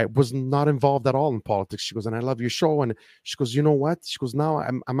 I was not involved at all in politics. She goes, and I love your show. And she goes, you know what? She goes, now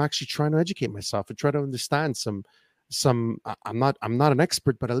I'm actually trying to educate myself and try to understand some I'm not an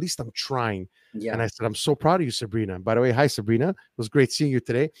expert, but at least I'm trying. Yeah. And I said, I'm so proud of you, Sabrina. By the way, hi, Sabrina. It was great seeing you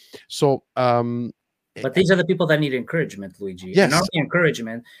today. So But these are the people that need encouragement, Luigi. Yes. And not only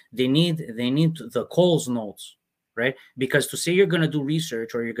encouragement, they need the Coles notes, right? Because to say you're going to do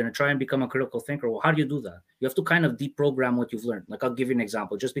research or you're going to try and become a critical thinker, well, how do you do that? You have to kind of deprogram what you've learned. Like, I'll give you an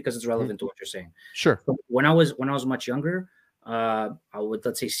example, just because it's relevant to what you're saying. Sure. So when I was much younger, I would,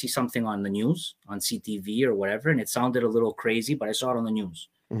 let's say, see something on the news, on CTV or whatever, and it sounded a little crazy, but I saw it on the news,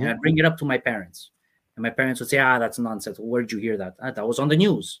 and I'd bring it up to my parents, and my parents would say, that's nonsense. Where'd you hear that? That was on the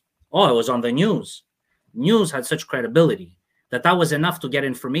news. Oh, it was on the news. News had such credibility that was enough to get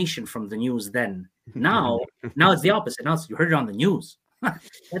information from the news then. Now it's the opposite. Now you heard it on the news.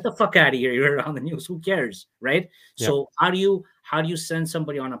 Get the fuck out of here. You heard it on the news. Who cares, right? Yeah. So how do you send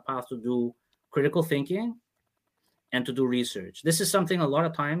somebody on a path to do critical thinking and to do research? This is something a lot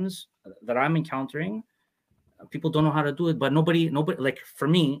of times that I'm encountering. People don't know how to do it, but nobody, like for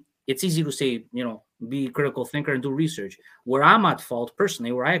me, it's easy to say, be a critical thinker and do research. Where I'm at fault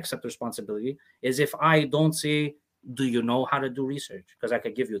personally, where I accept responsibility, is if I don't say, do you know how to do research? Because I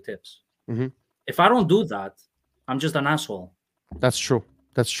could give you tips. If I don't do that, I'm just an asshole. That's true.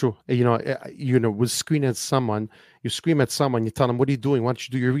 That's true. With screaming at someone, you scream at someone, you tell them, what are you doing? Why don't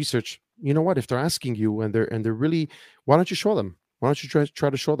you do your research? You know what? If they're asking you and they're really, why don't you show them? Why don't you try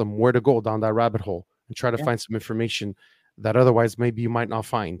to show them where to go down that rabbit hole and try to find some information that otherwise maybe you might not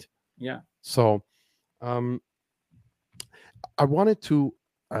find. Yeah. So I wanted to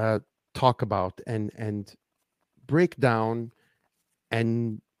talk about and break down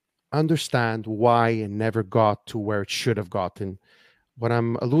and understand why it never got to where it should have gotten. What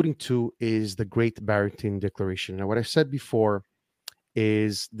I'm alluding to is the Great Barrington Declaration. Now, what I said before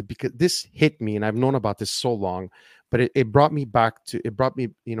is because this hit me, and I've known about this so long, but it brought me back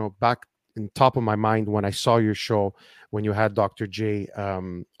back in top of my mind when I saw your show when you had Dr. J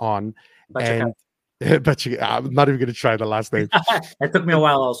on. But I'm not even going to try the last name. It took me a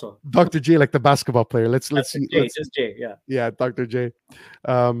while also. Dr. J, like the basketball player. Let's see. Just J, yeah. Yeah, Dr. J.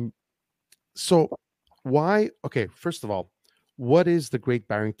 So why? Okay, first of all, what is the Great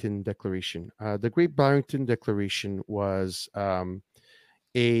Barrington Declaration? The Great Barrington Declaration was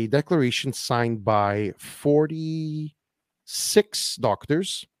a declaration signed by 46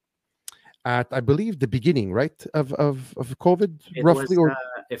 doctors at, I believe, the beginning, right, of COVID, roughly, or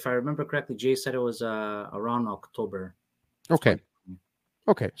if I remember correctly, Jay said it was around October. Okay.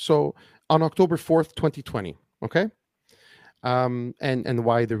 So on October 4th, 2020. Okay. And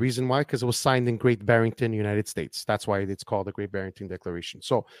why? The reason why? Because it was signed in Great Barrington, United States. That's why it's called the Great Barrington Declaration.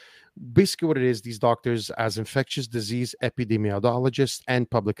 So basically what it is, these doctors, as infectious disease epidemiologists and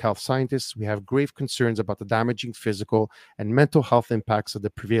public health scientists, we have grave concerns about the damaging physical and mental health impacts of the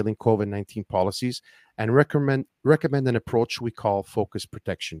prevailing COVID-19 policies and recommend an approach we call focused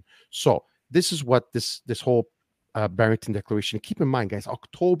protection. So this is what this whole Barrington Declaration, keep in mind, guys,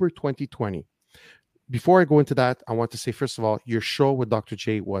 October 2020. Before I go into that, I want to say, first of all, your show with Dr.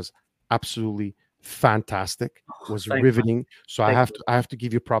 J was absolutely fantastic. Was riveting. So I have to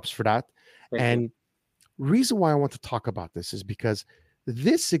give you props for that. And reason why I want to talk about this is because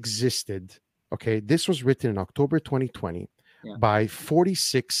this existed. Okay, this was written in October 2020 by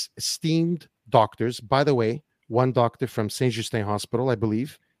 46 esteemed doctors. By the way, one doctor from Saint Justin Hospital, I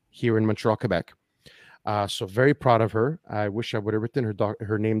believe, here in Montreal, Quebec. So very proud of her. I wish I would have written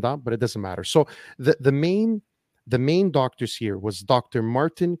her name down, but it doesn't matter. So the main doctors here was Dr.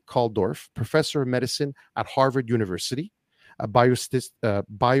 Martin Kulldorff, professor of medicine at Harvard University, a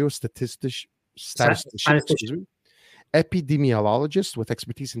biostatistician, epidemiologist with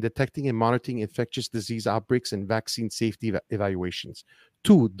expertise in detecting and monitoring infectious disease outbreaks and vaccine safety evaluations.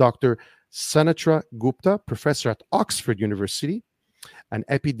 2, Dr. Sanatra Gupta, professor at Oxford University, an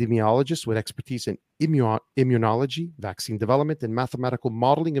epidemiologist with expertise in immunology, vaccine development, and mathematical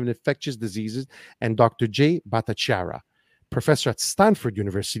modeling of infectious diseases, and Dr. Jay Bhattacharya, professor at Stanford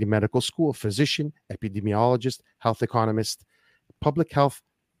University Medical School, physician, epidemiologist, health economist, public health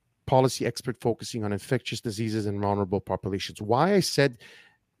policy expert focusing on infectious diseases and vulnerable populations. Why I said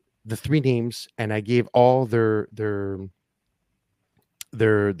the 3 names and I gave all their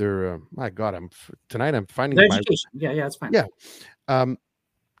my God, tonight I'm finding my education. Yeah, it's fine. Yeah.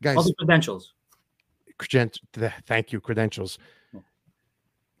 Guys, all the credentials. Thank you, credentials.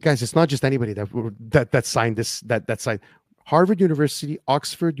 Guys, it's not just anybody that signed this. That signed Harvard University,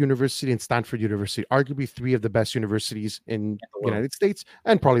 Oxford University, and Stanford University, arguably 3 of the best universities in the United States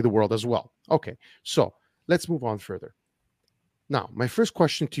and probably the world as well. Okay, so let's move on further. Now, my first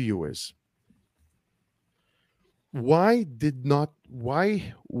question to you is, why did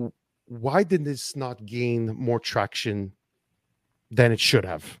this not gain more traction than it should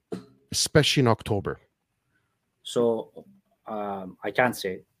have, especially in October? So I can't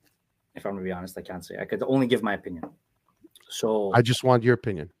say. If I'm gonna be honest, I can't say. I could only give my opinion. So I just want your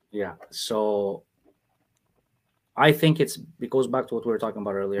opinion. yeah. So I think it goes back to what we were talking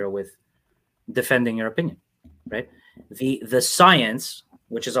about earlier with defending your opinion, right? The science,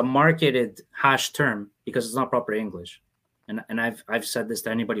 which is a marketed hash term because it's not proper English, and I've said this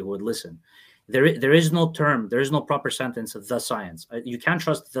to anybody who would listen. There is no term, there is no proper sentence of the science. You can't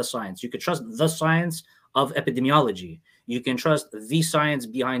trust the science. You could trust the science of epidemiology. You can trust the science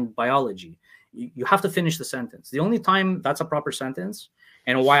behind biology. You have to finish the sentence. The only time that's a proper sentence,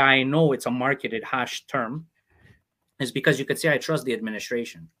 and why I know it's a marketed hash term, is because you could say I trust the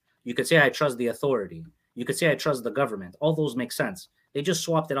administration. You could say I trust the authority. You could say I trust the government. All those make sense. They just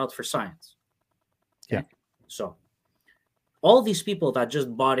swapped it out for science. Okay? Yeah. So all these people that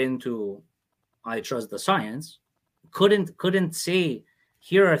just bought into I trust the science couldn't say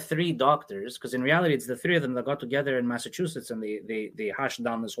here are 3 doctors, because in reality it's the 3 of them that got together in Massachusetts and they hashed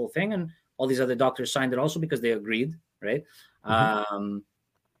down this whole thing, and all these other doctors signed it also because they agreed, right? Mm-hmm.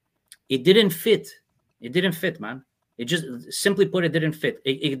 It didn't fit. It didn't fit, man. It just, simply put, it didn't fit.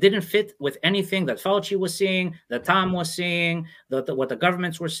 It didn't fit with anything that Fauci was saying, that Tom was saying, what the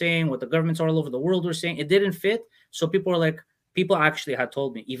governments were saying, what the governments all over the world were saying. It didn't fit. So people actually had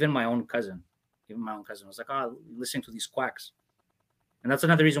told me, even my own cousin was like, oh, listening to these quacks. And that's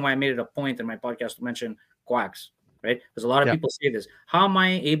another reason why I made it a point in my podcast to mention quacks, right? Because a lot of people say this. How am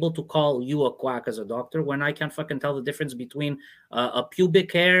I able to call you a quack as a doctor when I can't fucking tell the difference between a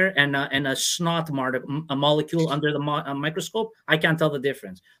pubic hair and a snot a molecule under the microscope? I can't tell the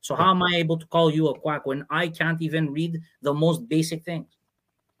difference. So how am I able to call you a quack when I can't even read the most basic things?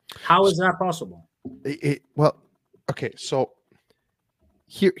 How is that possible? Well, okay, so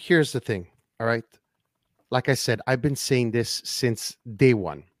here's the thing, all right? Like I said, I've been saying this since day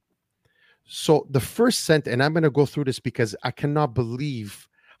one. So the first sentence, and I'm going to go through this because I cannot believe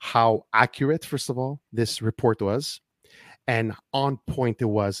how accurate, first of all, this report was and on point it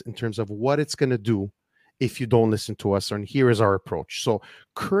was in terms of what it's going to do if you don't listen to us. And here is our approach. So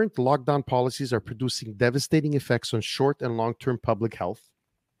current lockdown policies are producing devastating effects on short and long-term public health.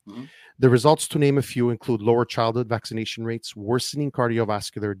 Mm-hmm. The results, to name a few, include lower childhood vaccination rates, worsening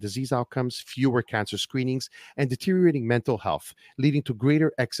cardiovascular disease outcomes, fewer cancer screenings, and deteriorating mental health, leading to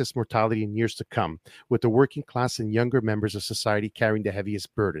greater excess mortality in years to come, with the working class and younger members of society carrying the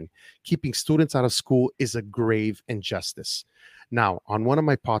heaviest burden. Keeping students out of school is a grave injustice. Now, on one of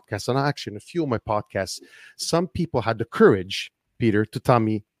my podcasts, and actually in a few of my podcasts, some people had the courage, Peter, to tell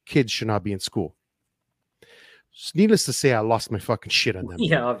me kids should not be in school. Needless to say, I lost my fucking shit on them.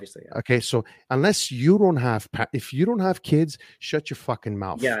 Yeah, obviously. Yeah. Okay, so if you don't have kids, shut your fucking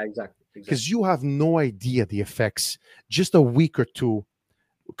mouth. Yeah, exactly. Because you have no idea the effects just a week or two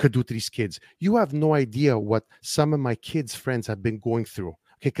could do to these kids. You have no idea what some of my kids' friends have been going through.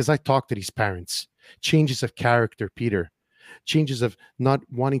 Okay, because I talk to these parents. Changes of character, Peter. Changes of not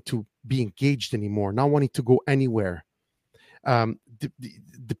wanting to be engaged anymore, not wanting to go anywhere.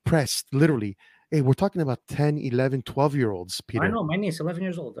 Depressed, literally. Hey, we're talking about 10, 11, 12-year-olds, Peter. I know. My niece, 11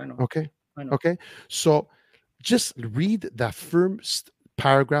 years old. I know. Okay. I know. Okay. So just read that first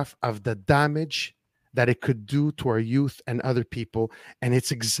paragraph of the damage that it could do to our youth and other people. And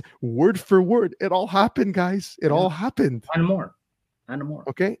it's word for word. It all happened, guys. It all happened. And more.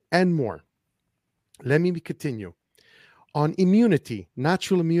 Okay. And more. Let me continue. On immunity,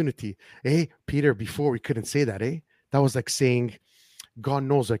 natural immunity. Hey, Peter, before we couldn't say that, that was like saying, God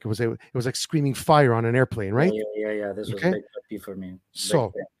knows, like it was like screaming fire on an airplane, right? Yeah. This was a big peeve for me.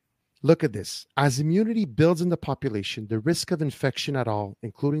 So look at this. As immunity builds in the population, the risk of infection at all,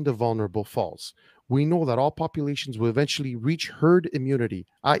 including the vulnerable, falls. We know that all populations will eventually reach herd immunity,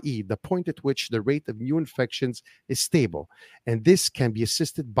 i.e., the point at which the rate of new infections is stable. And this can be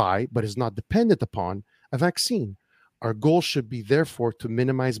assisted by, but is not dependent upon, a vaccine. Our goal should be, therefore, to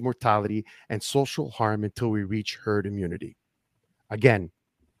minimize mortality and social harm until we reach herd immunity. Again,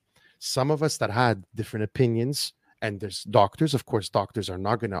 some of us that had different opinions, and there's doctors, of course, doctors are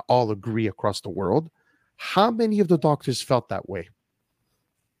not going to all agree across the world. How many of the doctors felt that way?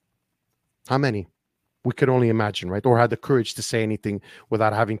 How many? We could only imagine, right? Or had the courage to say anything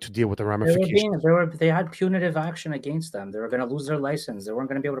without having to deal with the ramifications. They had punitive action against them. They were going to lose their license. They weren't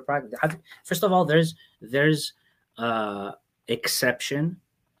going to be able to practice. First of all, there's exception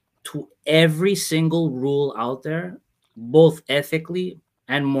to every single rule out there, both ethically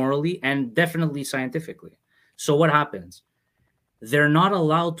and morally, and definitely scientifically. So what happens? They're not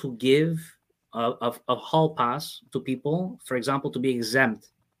allowed to give a hall pass to people, for example, to be exempt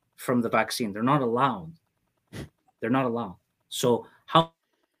from the vaccine. They're not allowed. So how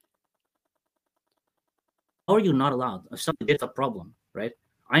are you not allowed? If something is a problem, right?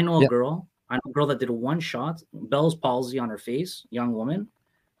 I know a Yeah. girl. I know a girl that did one shot, Bell's palsy on her face, young woman.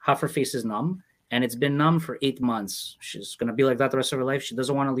 Half her face is numb, and it's been numb for 8 months. She's gonna be like that the rest of her life. She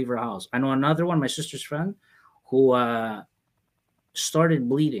doesn't want to leave her house. I know another one, my sister's friend, who started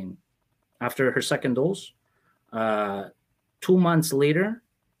bleeding after her second dose. 2 months later,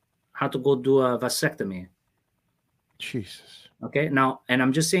 had to go do a vasectomy. Jesus. Okay, now, and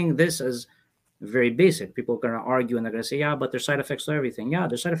I'm just saying this as very basic. People are going to argue and they're going to say, yeah, but there's side effects to everything. Yeah,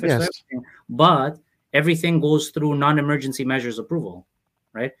 there's side effects to Yes. everything. But everything goes through non-emergency measures approval,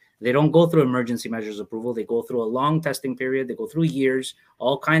 right? They don't go through emergency measures approval. They go through a long testing period. They go through years.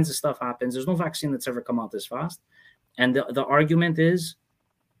 All kinds of stuff happens. There's no vaccine that's ever come out this fast. And the argument is,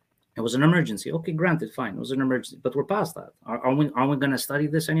 it was an emergency. Okay, granted, fine. It was an emergency, but we're past that. Are we going to study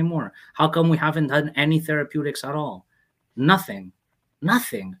this anymore? How come we haven't done any therapeutics at all? Nothing.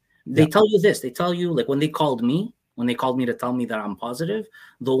 They tell you this. They tell you, like, when they called me to tell me that I'm positive,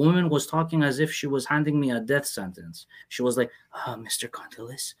 the woman was talking as if she was handing me a death sentence. She was like, Mr.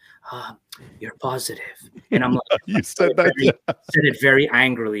 Contelis, you're positive. And I'm like, You said that. said it very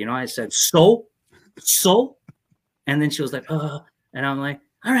angrily. I said, so? And then she was like, and I'm like,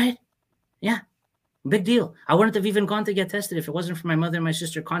 all right, yeah, big deal. I wouldn't have even gone to get tested if it wasn't for my mother and my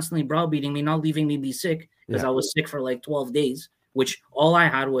sister constantly browbeating me, not leaving me be sick, because I was sick for like 12 days, which all I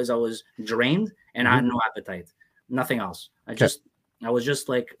had was I was drained and I had no appetite, nothing else. I was just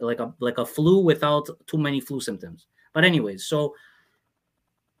like a flu without too many flu symptoms. But anyways, so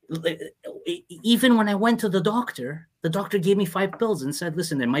even when I went to the doctor gave me 5 pills and said,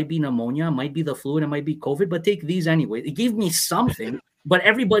 listen, there might be pneumonia, it might be the flu, and it might be COVID, but take these anyway. It gave me something. But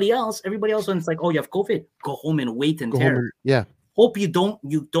everybody else, when it's like, oh, you have COVID, go home and wait and tear. Yeah. Hope you don't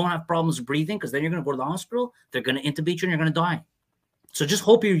have problems breathing, because then you're going to go to the hospital. They're going to intubate you and you're going to die. So just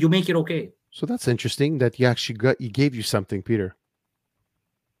hope you make it okay. So that's interesting that you actually gave you something, Peter.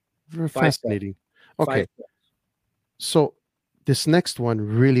 Very fascinating. Okay. So this next one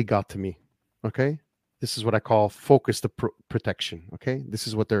really got to me. Okay. This is what I call focused protection. Okay. This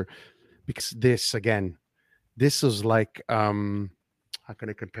is what because this is like, how can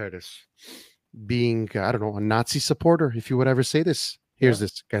I compare this? Being, I don't know, a Nazi supporter, if you would ever say this. Here's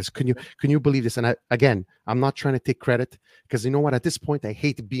this, guys. Can you believe this? And I'm not trying to take credit, because you know what? At this point, I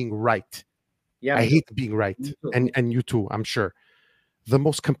hate being right. Yeah, I hate being right, and you too, I'm sure. The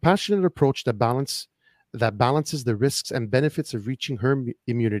most compassionate approach that balances the risks and benefits of reaching herd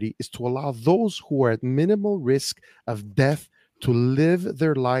immunity is to allow those who are at minimal risk of death to live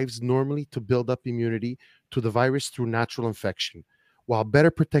their lives normally, to build up immunity to the virus through natural infection, while better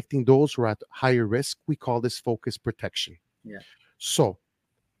protecting those who are at higher risk. We call this focused protection. Yeah. So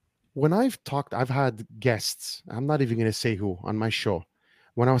when I've had guests, I'm not even going to say who, on my show,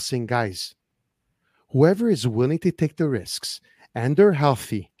 when I was saying, guys, whoever is willing to take the risks and they're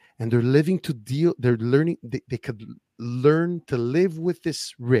healthy and they're learning, they could learn to live with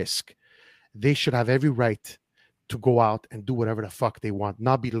this risk, they should have every right to go out and do whatever the fuck they want,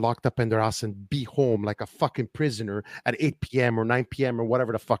 not be locked up in their house and be home like a fucking prisoner at 8 p.m. or 9 p.m. or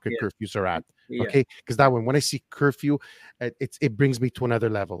whatever the fucking curfews are at. Yeah. Okay. Because that when I see curfew, it brings me to another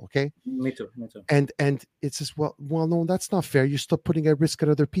level. Okay. Me too. And it says, well, no, that's not fair. You're still putting at risk at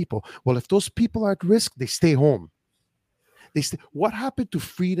other people. Well, if those people are at risk, they stay home. What happened to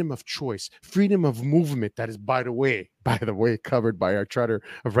freedom of choice, freedom of movement? That is, by the way, covered by our Charter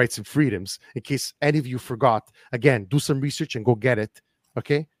of Rights and Freedoms. In case any of you forgot, again, do some research and go get it.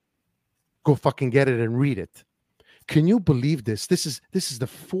 Okay, go fucking get it and read it. Can you believe this? This is the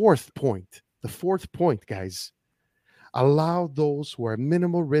fourth point. The fourth point, guys. Allow those who are at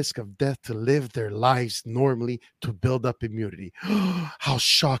minimal risk of death to live their lives normally, to build up immunity. How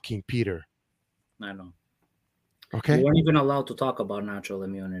shocking, Peter. I know. Okay. You weren't even allowed to talk about natural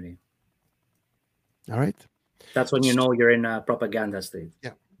immunity. All right. That's when you know you're in a propaganda state.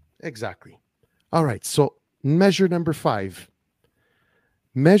 Yeah, exactly. All right. So measure number 5,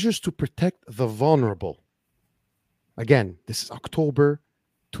 measures to protect the vulnerable. Again, this is October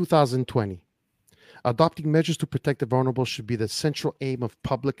 2020. Adopting measures to protect the vulnerable should be the central aim of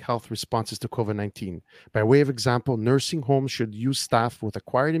public health responses to COVID-19. By way of example, nursing homes should use staff with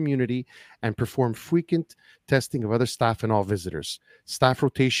acquired immunity and perform frequent testing of other staff and all visitors. Staff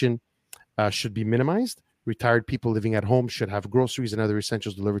rotation should be minimized. Retired people living at home should have groceries and other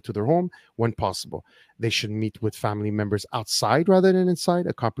essentials delivered to their home when possible. They should meet with family members outside rather than inside.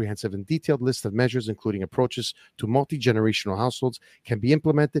 A comprehensive and detailed list of measures, including approaches to multi-generational households, can be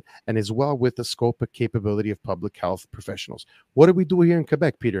implemented and is well with the scope and capability of public health professionals. What did we do here in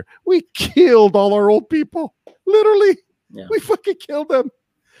Quebec, Peter? We killed all our old people. Literally. Yeah. We fucking killed them.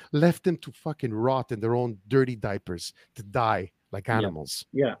 Left them to fucking rot in their own dirty diapers, to die like animals.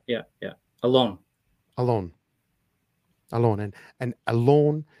 Yeah. Alone. Alone. And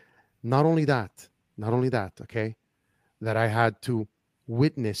alone, not only that, okay, that I had to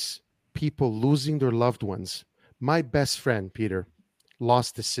witness people losing their loved ones. My best friend, Peter,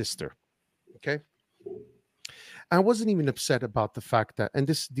 lost his sister. Okay. I wasn't even upset about the fact that, and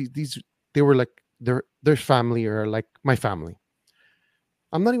these they were like their family or like my family.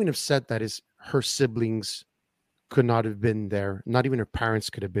 I'm not even upset that her siblings could not have been there. Not even her parents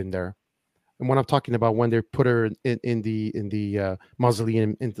could have been there. And when I'm talking about when they put her in the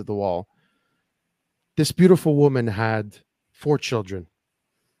mausoleum into the wall, this beautiful woman had 4 children.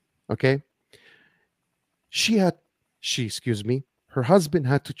 Okay, excuse me, her husband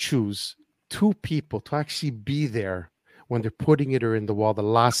had to choose 2 people to actually be there when they're putting her in the wall the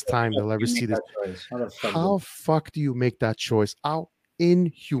last time they'll ever see this. How fuck do you make that choice? How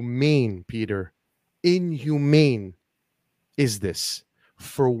inhumane, Peter, inhumane is this?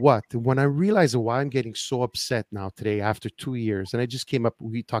 For what? When I realize why I'm getting so upset now today after 2 years, and I just came up,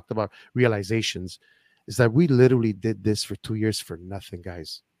 we talked about realizations, is that we literally did this for 2 years for nothing,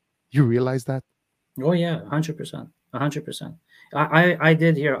 guys. You realize that? Oh yeah, 100%. 100%. I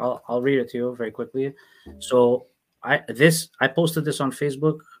did here. I'll read it to you very quickly. So I posted this on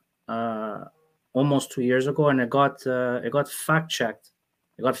Facebook almost 2 years ago, and it got fact checked.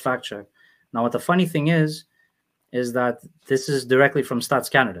 Now, what the funny thing is that this is directly from Stats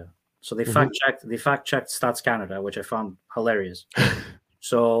Canada. So they fact checked Stats Canada, which I found hilarious.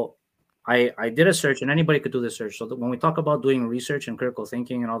 So I did a search, and anybody could do this search. So when we talk about doing research and critical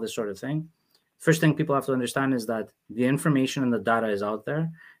thinking and all this sort of thing, first thing people have to understand is that the information and the data is out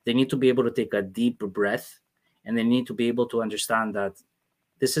there. They need to be able to take a deep breath, and they need to be able to understand that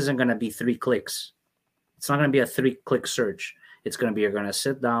this isn't going to be 3 clicks. It's not going to be a 3-click search. It's going to be, you're going to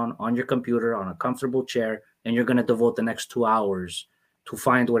sit down on your computer on a comfortable chair, and you're going to devote the next 2 hours to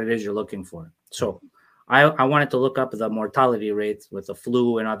find what it is you're looking for. So I wanted to look up the mortality rate with the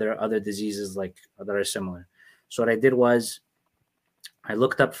flu and other diseases like that are similar. So what I did was I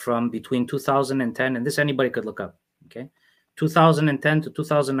looked up from between 2010, and this anybody could look up, okay? 2010 to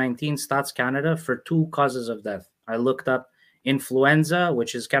 2019, Stats Canada for 2 causes of death. I looked up influenza,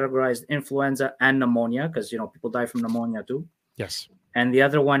 which is categorized influenza and pneumonia, because people die from pneumonia too. Yes. And the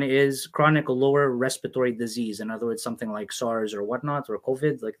other one is chronic lower respiratory disease. In other words, something like SARS or whatnot, or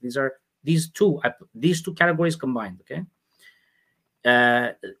COVID. Like these two categories combined. Okay.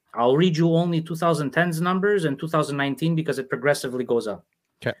 I'll read you only 2010's numbers and 2019 because it progressively goes up.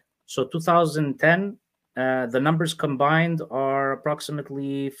 Okay. So 2010, the numbers combined are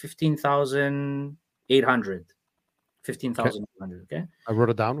approximately 15,800. 15,800. Okay. I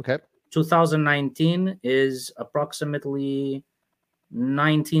wrote it down. Okay. 2019 is approximately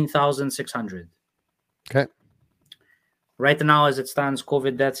 19,600. Okay. Right now, as it stands,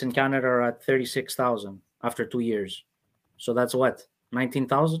 COVID deaths in Canada are at 36,000 after 2 years. So that's what?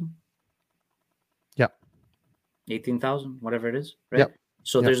 19,000? Yeah. 18,000, whatever it is, right? Yep.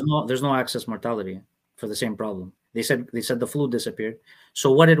 So there's no excess mortality for the same problem. They said the flu disappeared.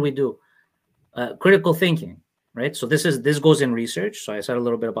 So what did we do? Critical thinking, right? So this goes in research. So I said a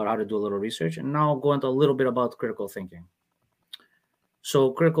little bit about how to do a little research, and now I'll go into a little bit about critical thinking.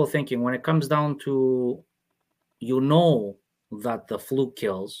 So critical thinking, when it comes down to, that the flu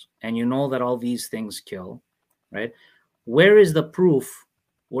kills, and that all these things kill, right? Where is the proof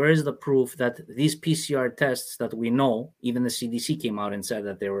that these PCR tests that we know, even the CDC came out and said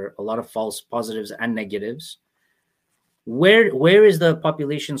that there were a lot of false positives and negatives. Where is the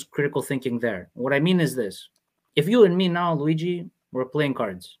population's critical thinking there? What I mean is this. If you and me now, Luigi, we're playing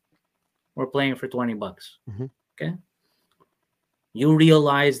cards. We're playing for $20. Mm-hmm. Okay? You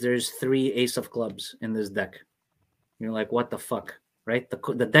realize there's 3 ace of clubs in this deck. You're like, what the fuck, right?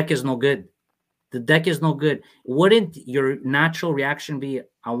 The deck is no good. The deck is no good. Wouldn't your natural reaction be,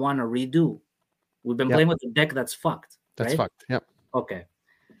 I want to redo? We've been playing with a deck that's fucked. That's right? fucked. Yep. Okay.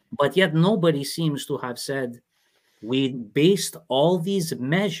 But yet nobody seems to have said, we based all these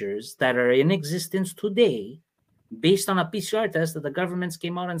measures that are in existence today based on a PCR test that the governments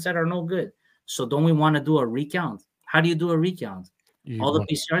came out and said are no good. So don't we want to do a recount? How do you do a recount? All the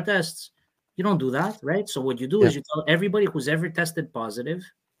PCR tests, you don't do that, right? So what you do is you tell everybody who's ever tested positive,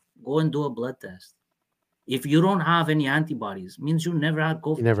 go and do a blood test. If you don't have any antibodies, means you never had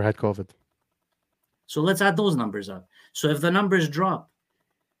COVID. You never had COVID. So let's add those numbers up. So if the numbers drop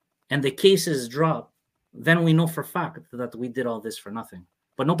and the cases drop, then we know for fact that we did all this for nothing.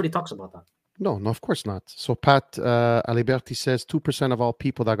 But nobody talks about that. No, of course not. So Pat Aliberti says 2% of all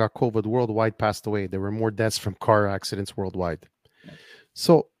people that got COVID worldwide passed away. There were more deaths from car accidents worldwide.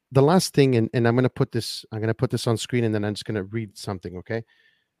 So the last thing, and I'm going to put this on screen, and then I'm just going to read something. Okay.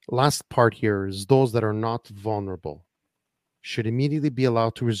 Last part here is those that are not vulnerable should immediately be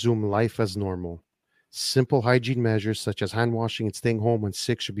allowed to resume life as normal. Simple hygiene measures such as hand washing and staying home when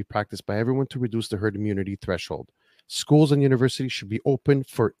sick should be practiced by everyone to reduce the herd immunity threshold. Schools and universities should be open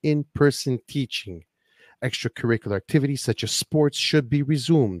for in-person teaching. Extracurricular activities such as sports should be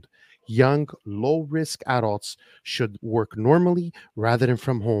resumed. Young, low-risk adults should work normally rather than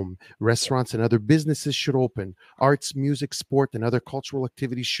from home. Restaurants and other businesses should open. Arts, music, sport, and other cultural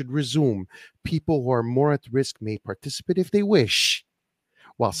activities should resume. People who are more at risk may participate if they wish,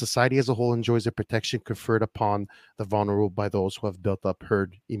 while society as a whole enjoys the protection conferred upon the vulnerable by those who have built up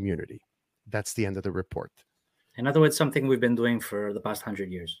herd immunity. That's the end of the report. In other words, something we've been doing for the past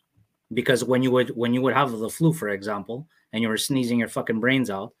 100 years. Because when you would have the flu, for example, and you were sneezing your fucking brains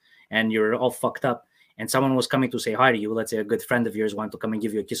out and you're all fucked up, and someone was coming to say hi to you, let's say a good friend of yours wanted to come and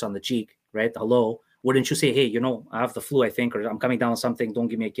give you a kiss on the cheek, right? Hello. Wouldn't you say, hey, you know, I have the flu, I think, or I'm coming down with something, don't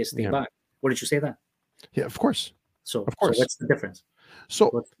give me a kiss, stay back. Wouldn't you say that? Yeah, of course. So, of course. So what's the difference?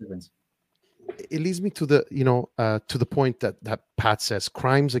 What's the difference? It leads me to the, to the point that Pat says,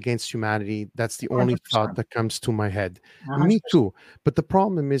 crimes against humanity. That's the only 100%. Thought that comes to my head. 100%. Me too. But the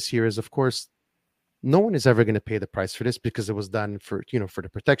problem is here is, of course, no one is ever going to pay the price for this because it was done for, for the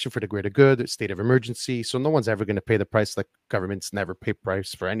protection, for the greater good, state of emergency. So no one's ever going to pay the price. Like governments never pay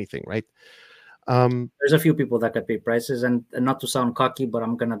price for anything, right? There's a few people that could pay prices, and not to sound cocky, but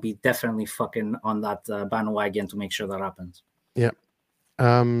I'm going to be definitely fucking on that bandwagon to make sure that happens. Yeah.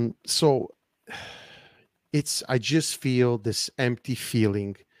 So I just feel this empty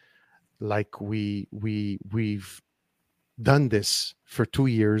feeling like we've done this for 2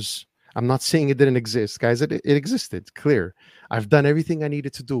 years. I'm not saying it didn't exist, guys. It existed, clear. I've done everything I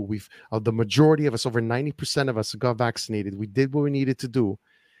needed to do. The majority of us, over 90% of us, got vaccinated. We did what we needed to do.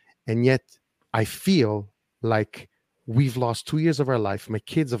 And yet I feel like we've lost 2 years of our life. My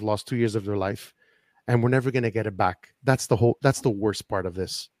kids have lost 2 years of their life, and we're never going to get it back. That's the worst part of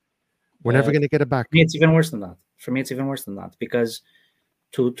this. We're never going to get it back. For me, it's even worse than that. Because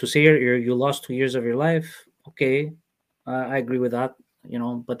to say you lost 2 years of your life, okay, I agree with that,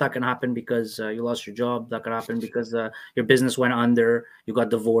 but that can happen because you lost your job. That could happen because your business went under, you got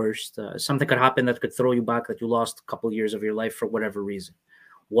divorced. Something could happen that could throw you back, that you lost a couple of years of your life for whatever reason.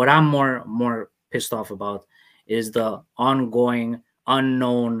 What I'm more pissed off about is the ongoing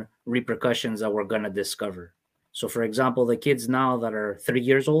unknown repercussions that we're going to discover. So, for example, the kids now that are 3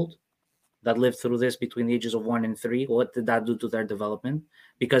 years old, that lived through this between the ages of 1 and 3, what did that do to their development?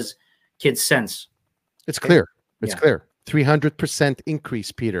 Because kids sense. It's clear. It's clear. 300%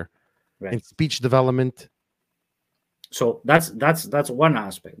 increase, Peter, in speech development. So that's one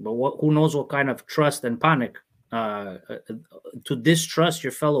aspect. But who knows what kind of trust and panic to distrust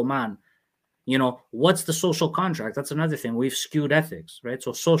your fellow man. What's the social contract? That's another thing. We've skewed ethics, right?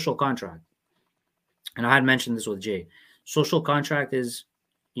 So social contract. And I had mentioned this with Jay. Social contract is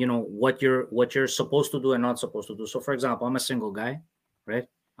what you're supposed to do and not supposed to do. So for example, I'm a single guy, right?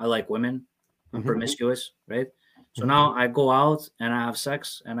 I like women. I'm promiscuous, right? So now I go out and I have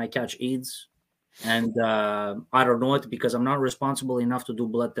sex and I catch AIDS, and I don't know it because I'm not responsible enough to do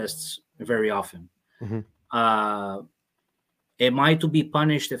blood tests very often. Am I to be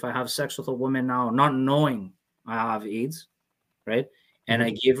punished if I have sex with a woman now, not knowing I have AIDS, right? And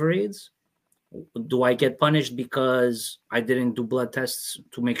I gave her AIDS? Do I get punished because I didn't do blood tests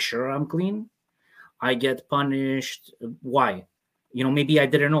to make sure I'm clean? I get punished. Why? Maybe I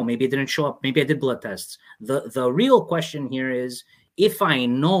didn't know. Maybe it didn't show up. Maybe I did blood tests. The real question here is, if I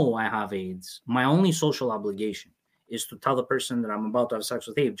know I have AIDS, my only social obligation is to tell the person that I'm about to have sex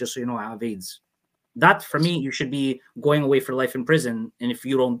with, hey, just so you know, I have AIDS. That, for me, you should be going away for life in prison. And if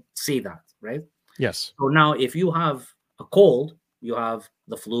you don't say that, right? Yes. So now, if you have a cold, you have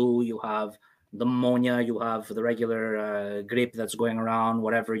the flu, you have the pneumonia, you have the regular grippe that's going around,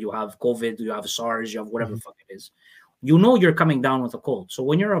 whatever, you have COVID, you have SARS, you have whatever the fuck it is. You're coming down with a cold. So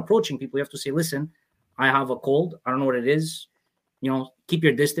when you're approaching people, you have to say, listen, I have a cold. I don't know what it is. Keep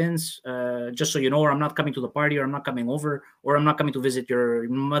your distance, just so you know, or I'm not coming to the party, or I'm not coming over, or I'm not coming to visit your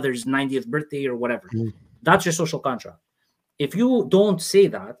mother's 90th birthday or whatever. That's your social contract. If you don't say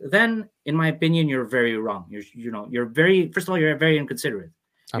that, then in my opinion, you're very wrong. You're very, first of all, you're very inconsiderate.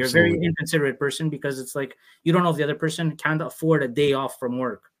 You're a very inconsiderate person, because it's like, you don't know if the other person can't afford a day off from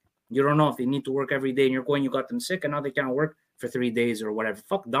work. You don't know if they need to work every day, and you got them sick, and now they can't work for 3 days or whatever.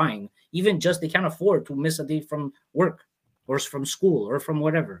 Fuck dying. Even just they can't afford to miss a day from work or from school or from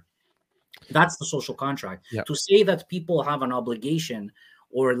whatever. That's the social contract. To say that people have an obligation,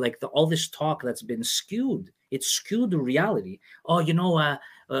 or like all this talk that's been skewed It skewed the reality. Oh,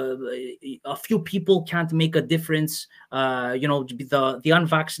 a few people can't make a difference. The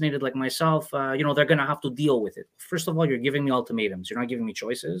unvaccinated like myself, they're going to have to deal with it. First of all, you're giving me ultimatums. You're not giving me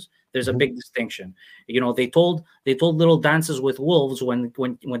choices. There's a big distinction. They told little dances with wolves when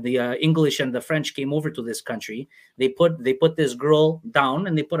the English and the French came over to this country. They put this girl down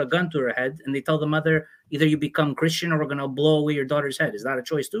and they put a gun to her head and they tell the mother, either you become Christian or we're going to blow away your daughter's head. Is that a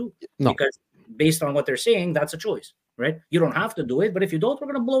choice too? No. Because based on what they're saying, that's a choice, right? You don't have to do it, but if you don't, we're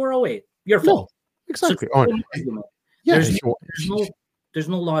going to blow her away. Your fault. No, exactly. There's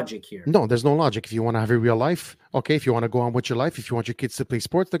no logic here. No, there's no logic. If you want to have a real life, okay. If you want to go on with your life, if you want your kids to play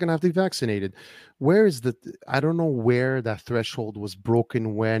sports, they're going to have to be vaccinated. I don't know where that threshold was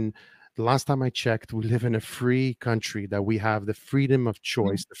broken when the last time I checked, we live in a free country that we have the freedom of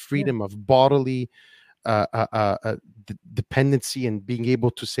choice, the freedom of bodily dependency and being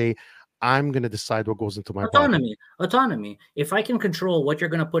able to say, I'm going to decide what goes into my body. Autonomy. If I can control what you're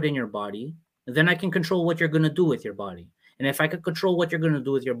going to put in your body, then I can control what you're going to do with your body. And if I could control what you're going to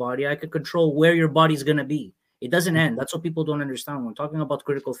do with your body, I could control where your body's going to be. It doesn't end. That's what people don't understand. When we're talking about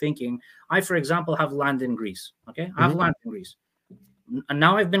critical thinking, I, for example, have land in Greece. Okay? I have land in Greece. And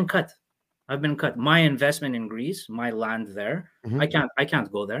now I've been cut. My investment in Greece, my land there, I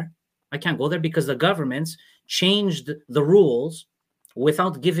can't go there. I can't go there because the governments changed the rules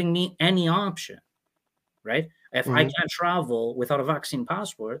without giving me any option, right? If I can't travel without a vaccine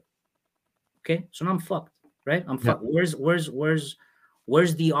passport, okay, so now I'm fucked, right? I'm fucked. Where's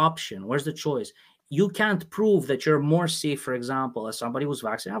the option? Where's the choice? You can't prove that you're more safe, for example, as somebody who's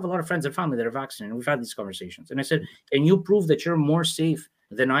vaccinated. I have a lot of friends and family that are vaccinated. We've had these conversations. And I said, can you prove that you're more safe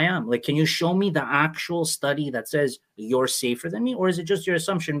than I am? Like, can you show me the actual study that says you're safer than me? Or is it just your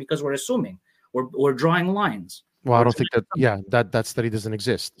assumption because we're assuming? We're drawing lines. Well, I don't think that study doesn't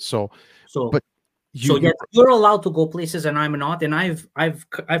exist. But you're allowed to go places and I'm not. And I've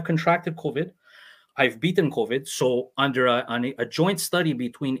contracted COVID. I've beaten COVID. So under a joint study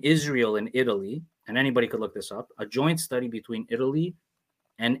between Israel and Italy, and anybody could look this up, a joint study between Italy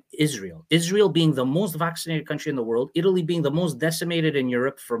and Israel being the most vaccinated country in the world, Italy being the most decimated in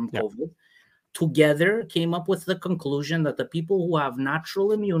Europe from COVID, together came up with the conclusion that the people who have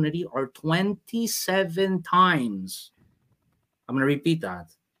natural immunity are 27 times, I'm going to repeat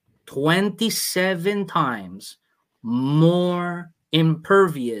that, 27 times more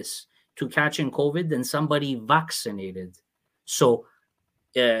impervious to catching COVID than somebody vaccinated. So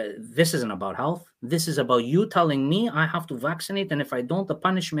this isn't about health. This is about you telling me I have to vaccinate, and if I don't, the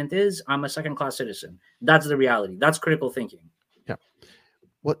punishment is I'm a second-class citizen. That's the reality. That's critical thinking. Yeah.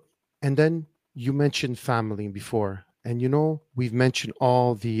 And then you mentioned family before, and we've mentioned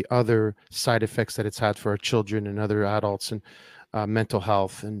all the other side effects that it's had for our children and other adults and mental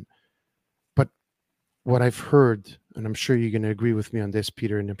health. But what I've heard, and I'm sure you're going to agree with me on this,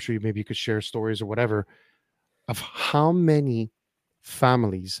 Peter, and I'm sure maybe you could share stories or whatever, of how many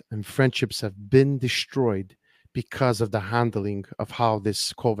families and friendships have been destroyed because of the handling of how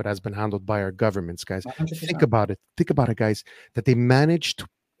this COVID has been handled by our governments, guys. 100%. Think about it, guys, that they managed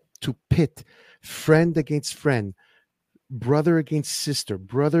to pit friend against friend, brother against sister,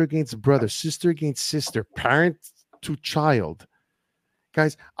 brother against brother, sister against sister, parent to child.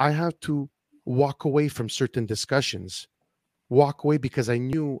 Guys, I have to walk away from certain discussions, because I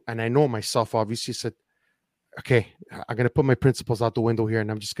knew, and I know myself, obviously, said, okay, I'm going to put my principles out the window here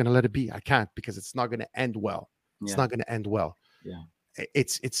and I'm just going to let it be. I can't, because it's not going to end well. It's not going to end well. Yeah.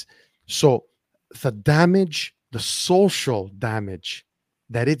 It's so the damage, the social damage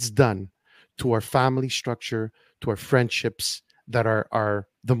that it's done to our family structure, to our friendships that are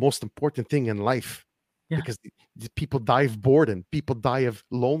the most important thing in life, because the people die of boredom, people die of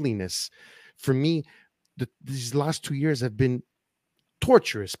loneliness. For me, these last 2 years have been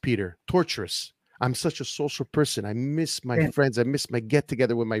torturous, Peter, torturous. I'm such a social person. I miss my friends. I miss my get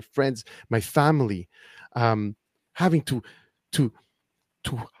together with my friends, my family. Having to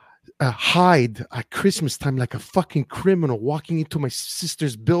hide at Christmas time like a fucking criminal, walking into my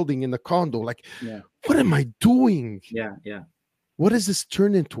sister's building in the condo. Like, what am I doing? Yeah. What does this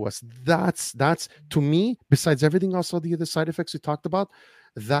turn into us? That's to me, besides everything else, all the other side effects we talked about,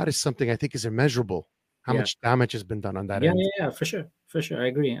 that is something I think is immeasurable. How much damage has been done on that end? Yeah, for sure. I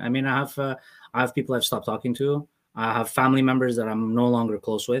agree. I mean, I have people I've stopped talking to. I have family members that I'm no longer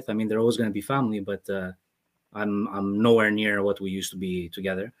close with. I mean, they're always going to be family, but I'm nowhere near what we used to be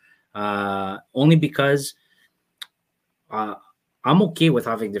together. Only because I'm okay with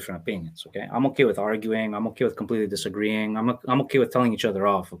having different opinions. Okay, I'm okay with arguing. I'm okay with completely disagreeing. I'm okay with telling each other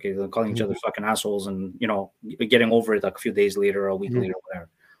off. Okay, calling each other fucking assholes, and getting over it like a few days later or a week later, or whatever.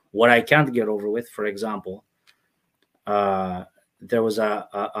 What I can't get over with, for example, there was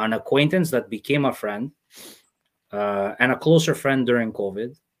an acquaintance that became a friend and a closer friend during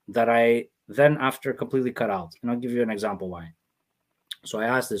COVID that I then after completely cut out. And I'll give you an example why. So I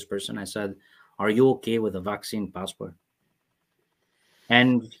asked this person, I said, are you okay with a vaccine passport?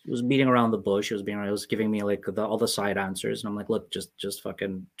 And he was beating around the bush. He was giving me like all the side answers. And I'm like, look, just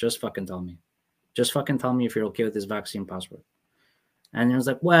fucking tell me. Just fucking tell me if you're okay with this vaccine passport. And he was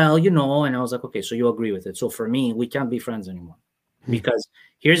like, well, you know, and I was like, okay, so you agree with it. So for me, we can't be friends anymore. Because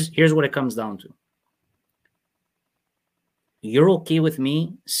here's what it comes down to. You're okay with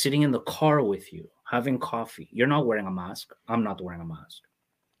me sitting in the car with you, having coffee. You're not wearing a mask. I'm not wearing a mask.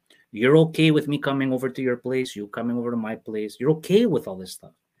 You're okay with me coming over to your place, you coming over to my place. You're okay with all this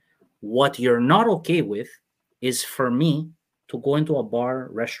stuff. What you're not okay with is for me to go into a bar,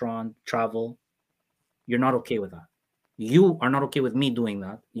 restaurant, travel. You're not okay with that. You are not okay with me doing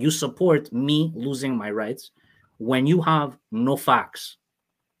that. You support me losing my rights when you have no facts.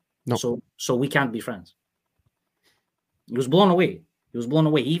 No. So we can't be friends. He was blown away. He was blown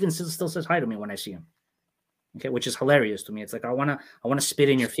away. He even still says hi to me when I see him. Okay, which is hilarious to me. It's like I wanna spit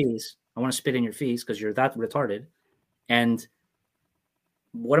in your face. I want to spit in your face because you're that retarded. And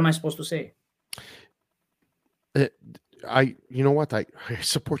what am I supposed to say? You know what? I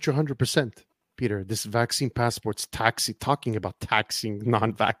support you 100%, Peter. This vaccine passport's talking about taxing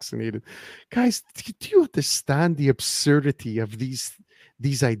non-vaccinated guys. Do you understand the absurdity of these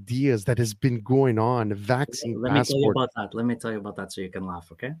ideas that has been going on? A vaccine passport. Let me tell you about that so you can laugh,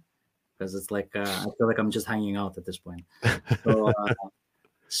 okay? Because it's like I feel like I'm just hanging out at this point.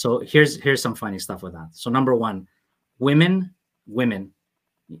 So here's some funny stuff with that. So number one, women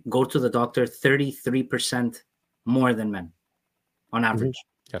go to the doctor 33% more than men on average.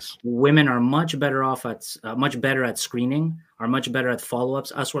 Mm-hmm. Yes, women are much better at screening, are much better at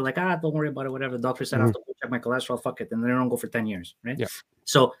follow-ups. Us, we're like, don't worry about it, whatever. The doctor said I have to go check my cholesterol, fuck it, and they don't go for 10 years, right? Yeah.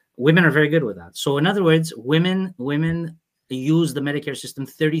 So women are very good with that. So in other words, women use the Medicare system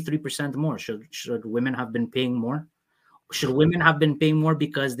 33% more. Should women have been paying more? Should women have been paying more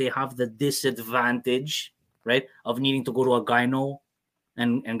because they have the disadvantage, right, of needing to go to a gyno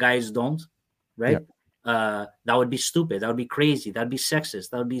and guys don't, right? Yeah. That would be stupid. That would be crazy. That would be sexist.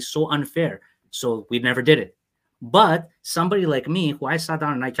 That would be so unfair. So we never did it. But somebody like me, who I sat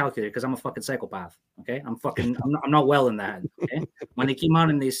down and I calculated, because I'm a fucking psychopath. Okay, I'm not well in the head. Okay, when they came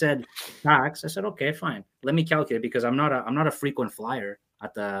out and they said tax, I said, okay, fine. Let me calculate, because I'm not a frequent flyer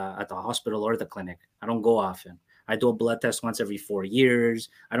at the hospital or the clinic. I don't go often. I do a blood test once every 4 years.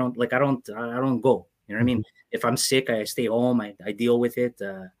 I don't go. You know what I mean? If I'm sick, I stay home. I deal with it.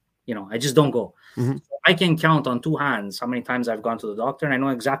 I just don't go. Mm-hmm. I can count on two hands how many times I've gone to the doctor, and I know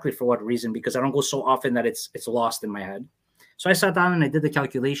exactly for what reason, because I don't go so often that it's lost in my head. So I sat down and I did the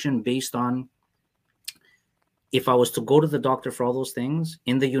calculation based on if I was to go to the doctor for all those things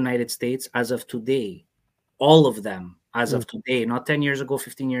in the United States as of today, all of them as of today, not 10 years ago,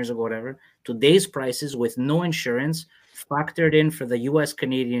 15 years ago, whatever, today's prices with no insurance factored in for the US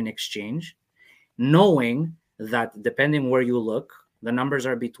Canadian exchange, knowing that depending where you look, the numbers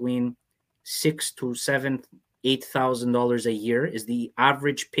are between $6,000 to $8,000 a year is the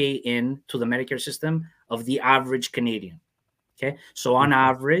average pay in to the Medicare system of the average Canadian. Okay, so on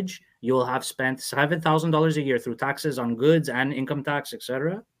average, you'll have spent $7,000 a year through taxes on goods and income tax,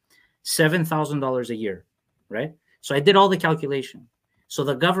 etc. $7,000 a year, right? So I did all the calculation. So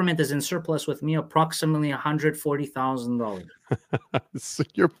the government is in surplus with me approximately $140,000. So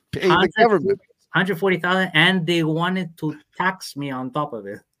you're paying the government $140,000, and they wanted to tax me on top of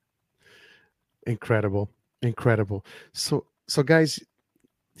it. Incredible. So guys,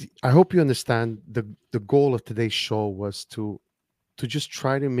 I hope you understand the goal of today's show was to just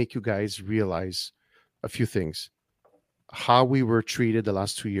try to make you guys realize a few things: how we were treated the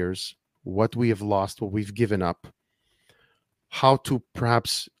last 2 years, what we have lost, what we've given up, how to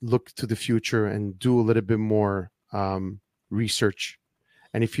perhaps look to the future and do a little bit more research.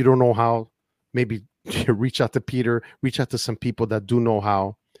 And if you don't know how, maybe reach out to Peter, reach out to some people that do know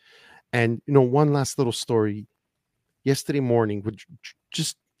how. And, one last little story. Yesterday morning,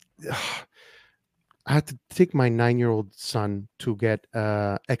 I had to take my 9-year-old son to get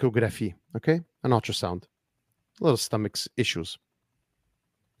echography, okay? An ultrasound, little stomach issues.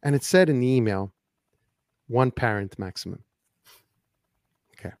 And it said in the email, 1 parent maximum.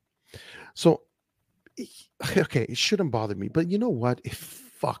 Okay. So, okay, it shouldn't bother me. But you know what? It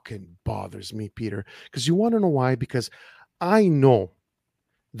fucking bothers me, Peter. Because you want to know why? Because I know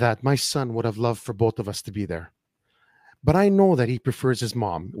that my son would have loved for both of us to be there. But I know that he prefers his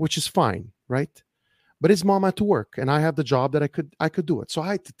mom, which is fine, right? But his mom had to work, and I have the job that I could do it. So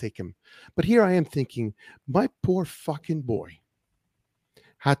I had to take him. But here I am thinking, my poor fucking boy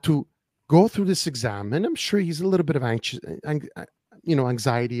had to go through this exam, and I'm sure he's a little bit of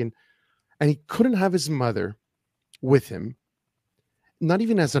anxiety, and he couldn't have his mother with him, not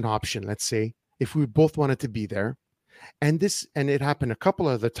even as an option. Let's say if we both wanted to be there. And it happened a couple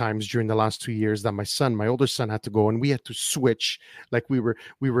of other times during the last 2 years that my older son had to go, and we had to switch, like we were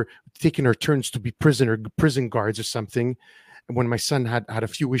taking our turns to be prison guards or something. And when my son had a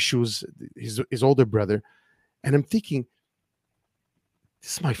few issues, his older brother, and I'm thinking,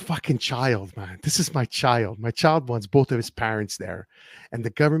 this is my fucking child, man. This is my child. My child wants both of his parents there. And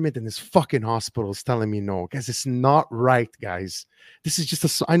the government and this fucking hospital is telling me no. Guys, it's not right, guys. This is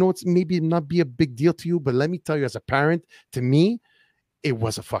just I know it's maybe not be a big deal to you, but let me tell you, as a parent, to me, it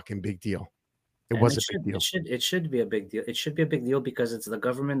was a fucking big deal. It was a big deal. It should be a big deal. It should be a big deal because it's the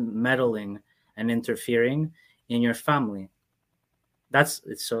government meddling and interfering in your family.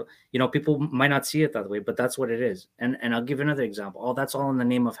 So, people might not see it that way, but that's what it is. And I'll give you another example. That's all in the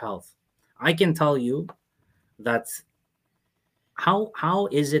name of health. I can tell you that how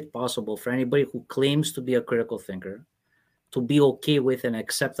is it possible for anybody who claims to be a critical thinker to be okay with and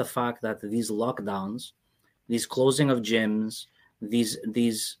accept the fact that these lockdowns, these closing of gyms, these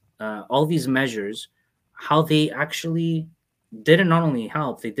all these measures, how they actually didn't not only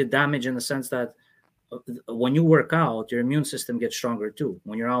help, they did damage in the sense that when you work out, your immune system gets stronger too.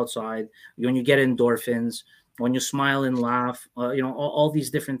 When you're outside, when you get endorphins, when you smile and laugh, all these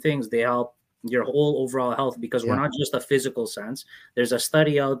different things, they help your whole overall health, because we're not just a physical sense. There's a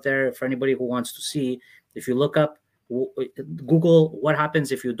study out there for anybody who wants to see. If you look up, Google what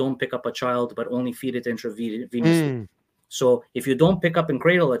happens if you don't pick up a child but only feed it intravenously. So if you don't pick up and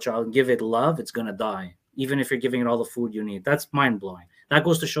cradle a child and give it love, it's going to die, even if you're giving it all the food you need. That's mind-blowing. That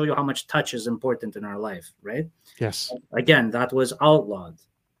goes to show you how much touch is important in our life, right? Yes. Again, that was outlawed.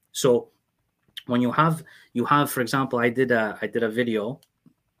 So when you have, for example, I did a video,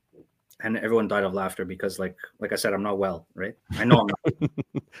 and everyone died of laughter because, like I said, I'm not well, right? I know I'm not.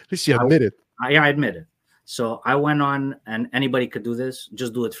 At least you admit it. I admit it. So I went on, and anybody could do this.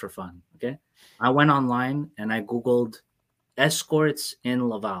 Just do it for fun, okay? I went online and I Googled escorts in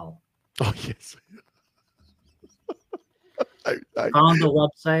Laval. Oh, yes. I found a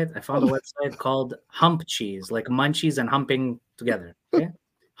website called Hump Cheese, like munchies and humping together. Okay,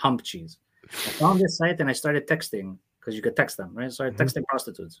 Hump Cheese. I found this site and I started texting, because you could text them, right? So I started texting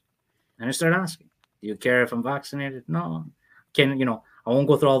prostitutes, and I started asking, "Do you care if I'm vaccinated?" No. I won't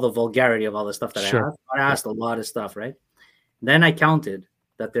go through all the vulgarity of all the stuff that I asked. I asked a lot of stuff, right? Then I counted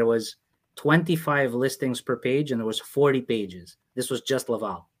that there was 25 listings per page, and there was 40 pages. This was just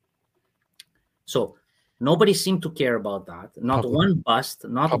Laval. So nobody seemed to care about that. Not one bust,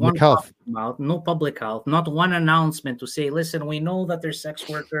 not one health. No public health, not one announcement to say, listen, we know that there's sex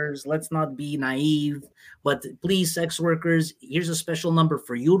workers. Let's not be naive, but please, sex workers, here's a special number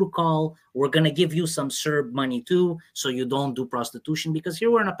for you to call. We're going to give you some CERB money too, so you don't do prostitution, because here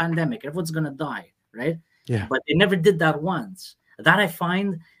we're in a pandemic. Everyone's going to die, right? Yeah. But they never did that once. That I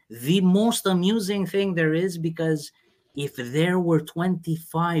find the most amusing thing there is, because if there were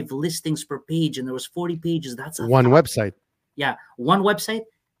 25 listings per page and there was 40 pages, that's one website. Yeah, one website,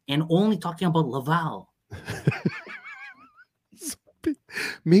 and only talking about Laval.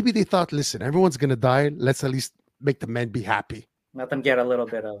 Maybe they thought, listen, everyone's going to die. Let's at least make the men be happy. Let them get a little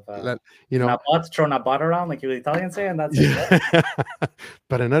bit of, throw nabat around, like you Italians say, and that's it. Right?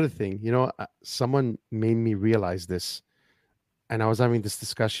 But another thing, someone made me realize this, and I was having this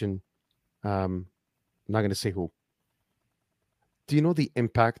discussion. I'm not going to say who. Do you know the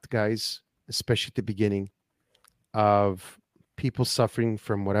impact, guys, especially at the beginning, of people suffering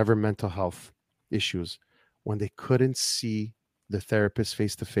from whatever mental health issues when they couldn't see the therapist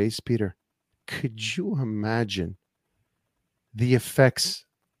face to face, Peter? Could you imagine the effects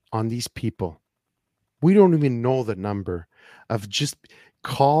on these people? We don't even know the number of just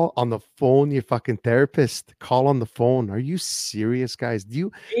call on the phone, your fucking therapist. Call on the phone. Are you serious, guys?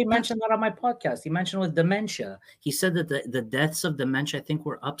 He mentioned that on my podcast. He mentioned with dementia. He said that the deaths of dementia, I think,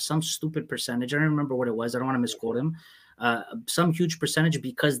 were up some stupid percentage. I don't remember what it was. I don't want to misquote him. Some huge percentage,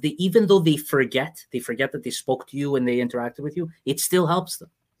 because even though they forget that they spoke to you and they interacted with you, it still helps them.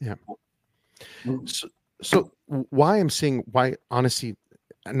 Yeah. So why I'm saying why, honestly,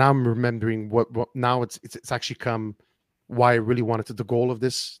 now I'm remembering what now it's actually come. Why I really wanted the goal of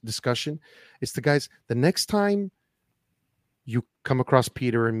this discussion is the next time you come across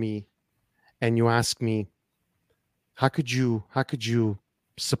Peter and me and you ask me, how could you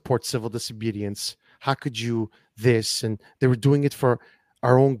support civil disobedience? How could you this? And they were doing it for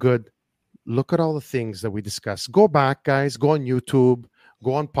our own good. look at all the things that we discussed. Go back, guys. Go on YouTube.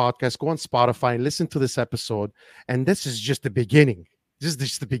 Go on podcast. Go on Spotify and listen to this episode. And this is just the beginning. This is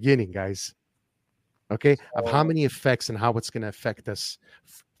just the beginning, guys. Okay, of how many effects and how it's going to affect us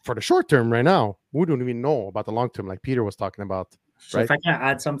for the short term right now. We don't even know about the long term, like Peter was talking about. So right? If I can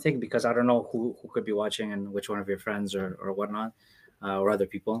add something, because I don't know who could be watching and which one of your friends or whatnot, or other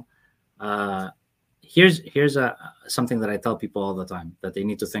people. Here's something that I tell people all the time that they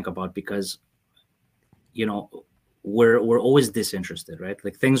need to think about, because we're always disinterested, right?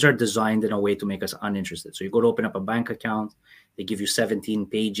 Like, things are designed in a way to make us uninterested. So you go to open up a bank account, they give you 17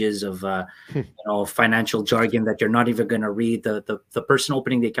 pages of financial jargon that you're not even going to read. The person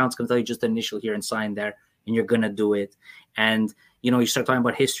opening the account's going to tell you just initial here and sign there, and you're going to do it. And you start talking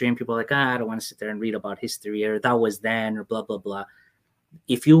about history, and people are like, I don't want to sit there and read about history, or that was then, or blah blah blah.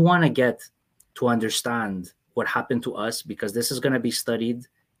 If you want to get to understand what happened to us, because this is going to be studied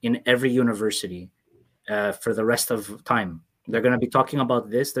in every university for the rest of time. They're going to be talking about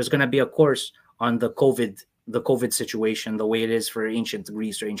this. There's going to be a course on the COVID situation, the way it is for ancient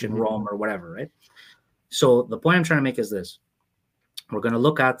Greece or ancient Rome or whatever, right? So the point I'm trying to make is this. We're going to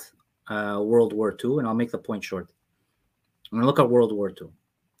look at World War II, and I'll make the point short. I'm going to look at World War II.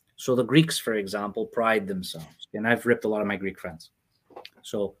 So the Greeks, for example, pride themselves, and I've ripped a lot of my Greek friends.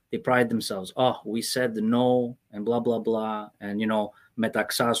 So they pride themselves. Oh, we said no, and blah, blah, blah. And,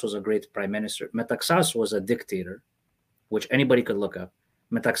 Metaxas was a great prime minister. Metaxas was a dictator, which anybody could look up.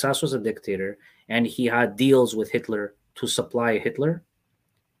 Metaxas was a dictator, and he had deals with Hitler to supply Hitler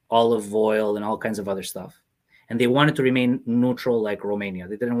olive oil and all kinds of other stuff. And they wanted to remain neutral like Romania.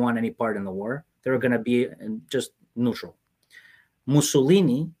 They didn't want any part in the war. They were going to be just neutral.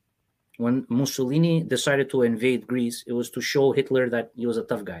 Mussolini, when Mussolini decided to invade Greece, it was to show Hitler that he was a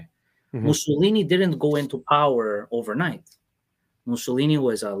tough guy. Mussolini didn't go into power overnight. Mussolini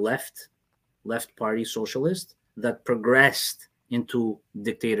was a left party socialist that progressed into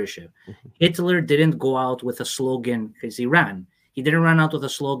dictatorship. Hitler didn't go out with a slogan because he ran. He didn't run out with a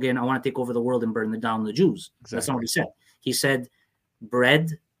slogan, I want to take over the world and burn down the Jews. Exactly. That's not what he said. He said bread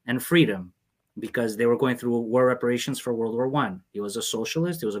and freedom, because they were going through war reparations for World War I. He was a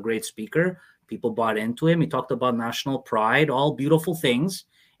socialist. He was a great speaker. People bought into him. He talked about national pride, all beautiful things,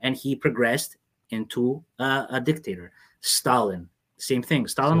 and he progressed into a dictator. Stalin, same thing.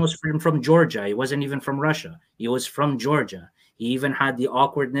 Stalin was from Georgia. He wasn't even from Russia. He was from Georgia. He even had the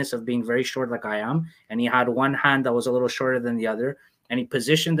awkwardness of being very short like I am, and he had one hand that was a little shorter than the other, and he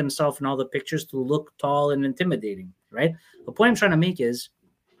positioned himself in all the pictures to look tall and intimidating, right? The point I'm trying to make is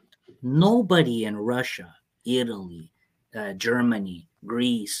nobody in Russia, Italy, Germany,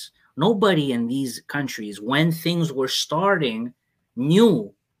 Greece, nobody in these countries, when things were starting,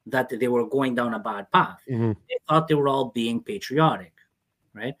 knew that they were going down a bad path. They thought they were all being patriotic,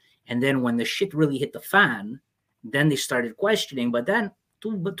 right? And then when the shit really hit the fan, then they started questioning, but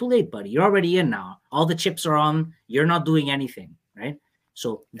too late, buddy. You're already in now. All the chips are on. You're not doing anything, right?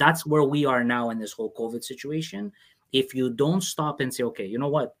 So that's where we are now in this whole COVID situation. If you don't stop and say, okay, you know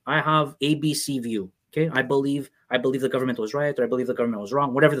what? I have ABC view. Okay, I believe the government was right, or I believe the government was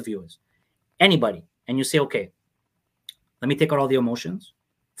wrong, whatever the view is. Anybody. And you say, okay, let me take out all the emotions.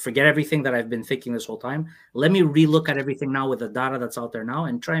 Forget everything that I've been thinking this whole time. Let me relook at everything now with the data that's out there now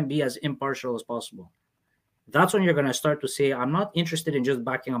and try and be as impartial as possible. That's when you're going to start to say, I'm not interested in just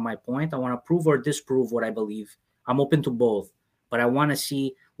backing up my point. I want to prove or disprove what I believe. I'm open to both. But I want to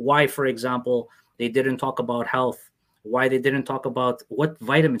see why, for example, they didn't talk about health, why they didn't talk about what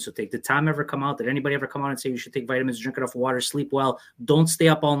vitamins to take. Did Tom ever come out? Did anybody ever come out and say you should take vitamins, drink enough water, sleep well, don't stay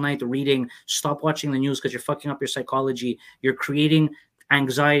up all night reading, stop watching the news because you're fucking up your psychology. You're creating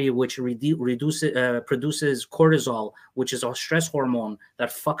anxiety, which produces cortisol, which is a stress hormone that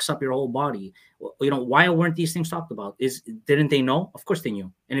fucks up your whole body. Why weren't these things talked about? Didn't they know? Of course they knew.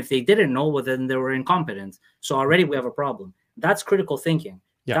 And if they didn't know, well, then they were incompetent. So already we have a problem. That's critical thinking.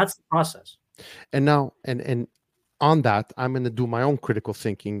 Yeah. That's the process. And now, and on that, I'm going to do my own critical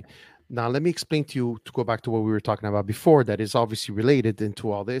thinking. Now, let me explain to you, to go back to what we were talking about before, that is obviously related into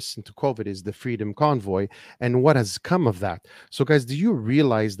all this, into COVID, is the Freedom Convoy and what has come of that. So, guys, do you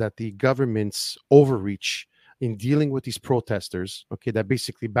realize that the government's overreach in dealing with these protesters, okay, that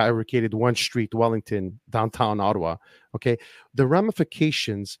basically barricaded one street, Wellington, downtown Ottawa, okay, the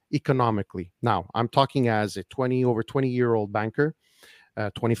ramifications economically? Now, I'm talking as a over 20-year-old banker,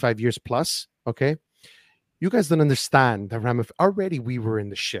 25 years plus, okay? You guys don't understand the already we were in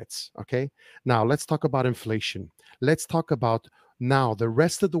the shits, okay? Now, let's talk about inflation. Let's talk about now the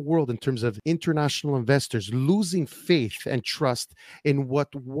rest of the world in terms of international investors losing faith and trust in what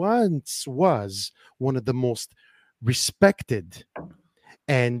once was one of the most respected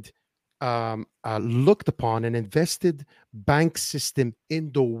and looked upon and invested bank system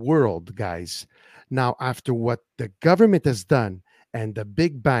in the world, guys. Now, after what the government has done and the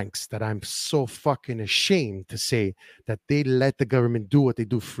big banks, that I'm so fucking ashamed to say that they let the government do what they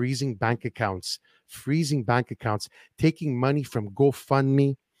do, freezing bank accounts, taking money from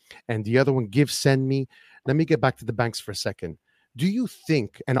GoFundMe and the other one, Give Send Me. Let me get back to the banks for a second. Do you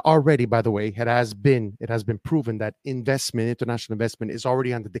think, and already, by the way, it has been proven that international investment is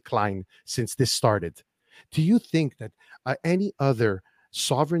already on the decline since this started. Do you think that any other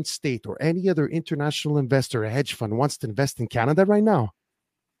sovereign state or any other international investor, a hedge fund, wants to invest in Canada right now?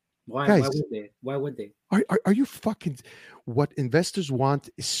 Why? Guys, why would they? Why would they? Are you fucking? What investors want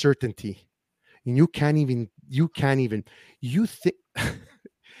is certainty, and you can't even. You think.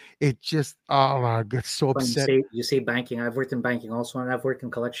 It just, oh my God, so upset. You say banking. I've worked in banking also, and I've worked in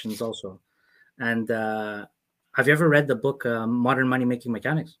collections also. And have you ever read the book Modern Money Making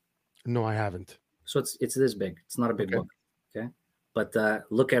Mechanics? No, I haven't. So it's this big. It's not a big book, okay? But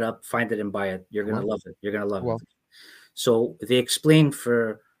look it up, find it, and buy it. You're gonna love it. You're gonna love it. So they explain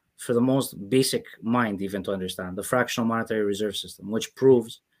for the most basic mind even to understand the fractional monetary reserve system, which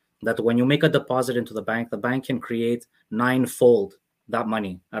proves that when you make a deposit into the bank can create 9-fold that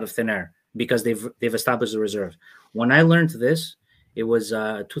money out of thin air because they've established a reserve. When I learned this, it was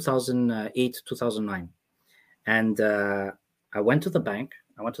 2008, 2009. And I went to the bank.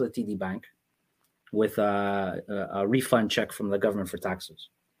 I went to the TD Bank with a refund check from the government for taxes.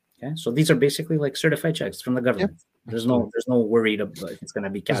 Okay, so these are basically like certified checks from the government. Yep. There's no worry if it's going to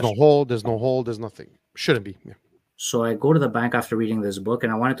be cash. There's no hold. There's nothing. Shouldn't be. Yeah. So I go to the bank after reading this book,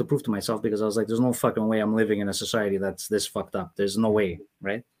 and I wanted to prove to myself because I was like, there's no fucking way I'm living in a society that's this fucked up. There's no way,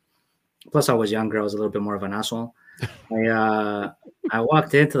 right? Plus, I was younger. I was a little bit more of an asshole. I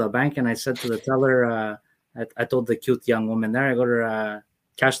walked into the bank, and I said to the teller, I told the cute young woman there, I go to her,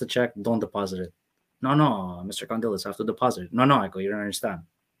 cash the check, don't deposit it. No, Mr. Condilis, I have to deposit it. No, I go, you don't understand.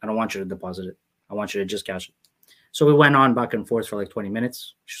 I don't want you to deposit it. I want you to just cash it. So we went on back and forth for like 20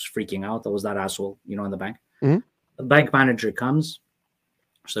 minutes. She was freaking out. I was that asshole, in the bank. Mm-hmm. The bank manager comes.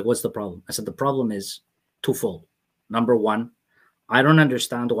 She's like, what's the problem? I said, the problem is twofold. Number one, I don't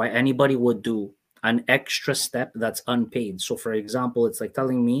understand why anybody would do an extra step that's unpaid. So, for example, it's like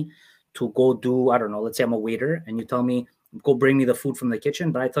telling me to go do, I don't know, let's say I'm a waiter, and you tell me, go bring me the food from the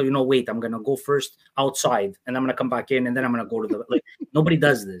kitchen. But I tell you, no, wait, I'm going to go first outside, and I'm going to come back in, and then I'm going to go to the, nobody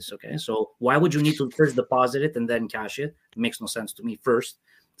does this, okay? So why would you need to first deposit it and then cash it? It makes no sense to me, first.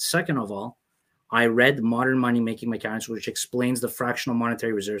 Second of all, I read Modern Money Making Mechanics, which explains the fractional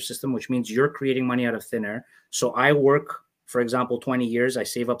monetary reserve system, which means you're creating money out of thin air. So I work, for example, 20 years. I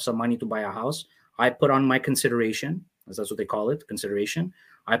save up some money to buy a house. I put on my consideration, as that's what they call it, consideration.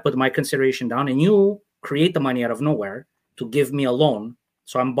 I put my consideration down, and you create the money out of nowhere to give me a loan.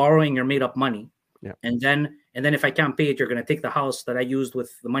 So I'm borrowing your made-up money. Yeah. And then if I can't pay it, you're going to take the house that I used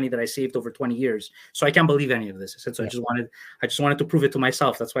with the money that I saved over 20 years. So I can't believe any of this. I said, so yeah. I just wanted to prove it to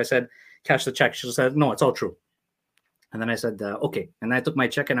myself. That's why I said, cash the check. She said, no, it's all true. And then I said, okay. And I took my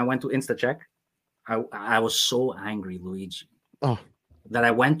check and I went to InstaCheck. I was so angry, Luigi, that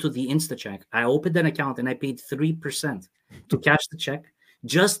I went to the InstaCheck. I opened an account and I paid 3% to cash the check.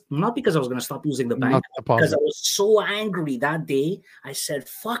 Just not because I was going to stop using the bank, because I was so angry that day. I said,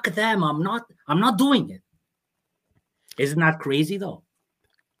 fuck them. I'm not doing it. Isn't that crazy though?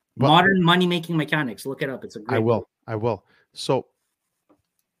 Well, Modern Money Making Mechanics. Look it up. It's a great book. I will. So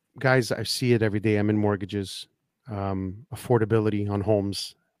guys, I see it every day. I'm in mortgages, affordability on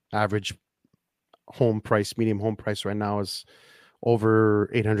homes. Average home price, medium home price right now is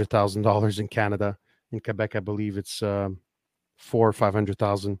over $800,000 in Canada. In Quebec, I believe it's 400,000 or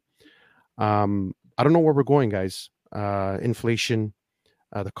 500,000. I don't know where we're going, guys. Inflation,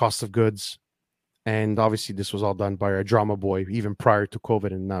 the cost of goods, and obviously this was all done by our drama boy even prior to COVID,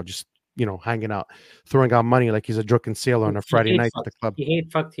 and now just hanging out, throwing out money like he's a drunken sailor on a Friday night at the club. He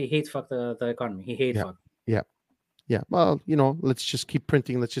hates fuck the economy. He hates fuck. Yeah. Well, let's just keep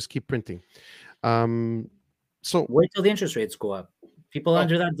printing. So wait till the interest rates go up. People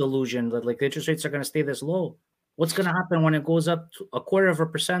under that delusion that the interest rates are going to stay this low. What's going to happen when it goes up to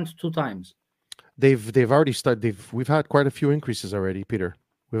 0.25%, 2 times? They've already started. We've had quite a few increases already, Peter.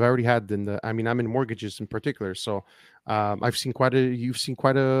 We've already had I'm in mortgages in particular. So you've seen quite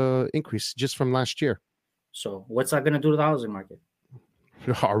a increase just from last year. So what's that going to do to the housing market?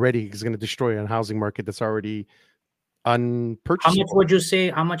 Already it's going to destroy a housing market that's already unpurchasable. How much would you say?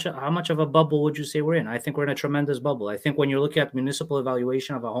 How much of a bubble would you say we're in? I think we're in a tremendous bubble. I think when you're looking at municipal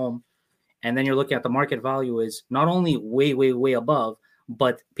evaluation of a home, and then you're looking at the market value is not only way, way, way above,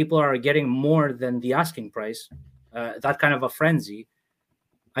 but people are getting more than the asking price. That kind of a frenzy.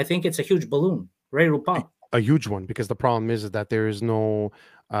 I think it's a huge balloon ready to pop. A huge one, because the problem is that there is no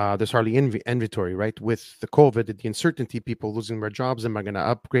there's hardly inventory, right? With the COVID, the uncertainty, people losing their jobs, am I going to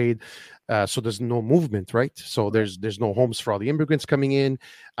upgrade? So there's no movement, right? So there's no homes for all the immigrants coming in.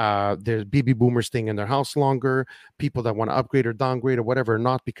 There's baby boomers staying in their house longer, people that want to upgrade or downgrade or whatever,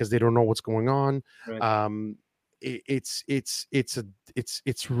 not because they don't know what's going on. Right. It's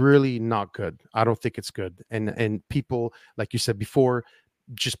really not good. I don't think it's good. And people, like you said before,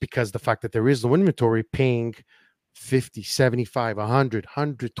 just because the fact that there is no inventory, paying 50, 75, 100,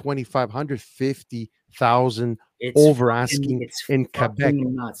 125, 150,000 over asking in Quebec.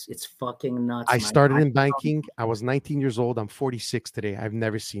 Nuts. It's fucking nuts. I started in banking. I was 19 years old. I'm 46 today. I've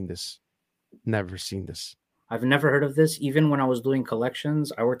never seen this. Never seen this. I've never heard of this. Even when I was doing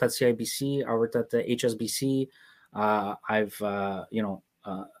collections, I worked at CIBC. I worked at the HSBC. I've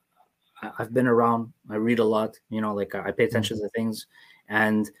been around. I read a lot. Like I pay attention to things.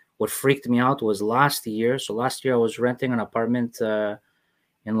 And what freaked me out was last year. So last year I was renting an apartment in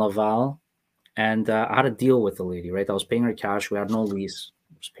Laval, and I had a deal with the lady, right? I was paying her cash. We had no lease.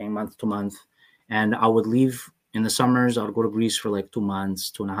 I was paying month to month. And I would leave in the summers. I would go to Greece for like 2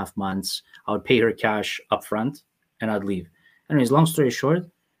 months, 2.5 months. I would pay her cash up front and I'd leave. Anyways, long story short,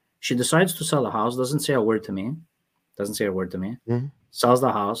 she decides to sell the house, doesn't say a word to me. Mm-hmm. Sells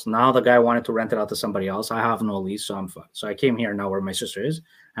the house. Now the guy wanted to rent it out to somebody else. I have no lease, so I'm fucked. So I came here now where my sister is,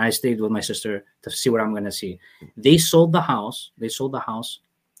 and I stayed with my sister to see what I'm going to see. They sold the house.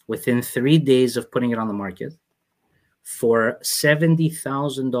 Within 3 days of putting it on the market for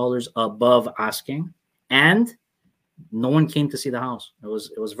 $70,000 above asking, and no one came to see the house. It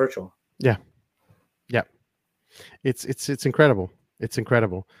was virtual. Yeah. It's incredible. It's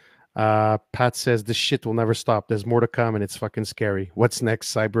incredible. Pat says this shit will never stop. There's more to come, and it's fucking scary. What's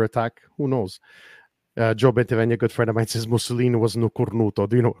next? Cyber attack? Who knows? Joe Bentevenia, good friend of mine, says Mussolini was no cornuto.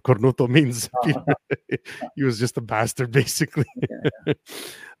 Do you know what cornuto means? He was just a bastard, basically.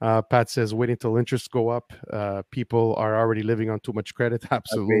 Pat says waiting till interests go up. People are already living on too much credit.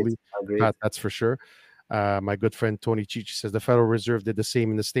 Absolutely. Agreed. Pat, that's for sure. My good friend Tony Chichi says the Federal Reserve did the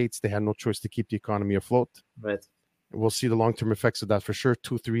same in the States. They had no choice to keep the economy afloat. Right. We'll see the long-term effects of that for sure.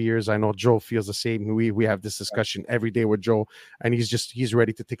 2-3 years. I know Joe feels the same. We have this discussion every day with Joe, and he's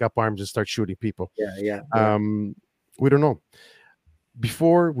ready to take up arms and start shooting people. Yeah. We don't know.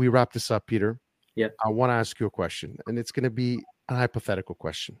 Before we wrap this up, Peter, I want to ask you a question, and it's going to be a hypothetical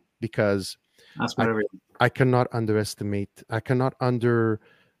question, because I cannot underestimate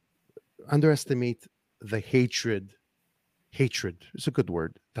the hatred is a good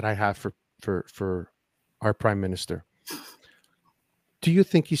word that I have for our prime minister. Do you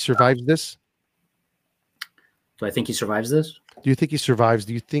think he survives this? Do I think he survives this? Do you think he survives?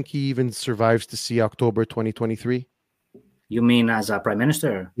 Do you think he even survives to see October 2023? You mean as a prime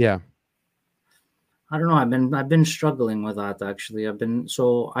minister? Yeah. I don't know. I've been struggling with that, actually. I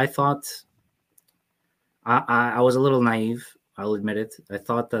thought I was a little naive. I'll admit it. I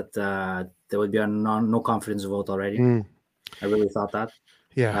thought that there would be a no confidence vote already. I really thought that.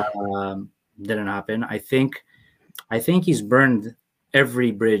 Yeah. Didn't happen. I think he's burned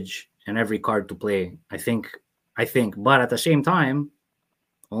every bridge and every card to play. I think, but at the same time,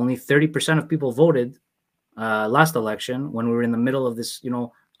 only 30% of people voted last election, when we were in the middle of this,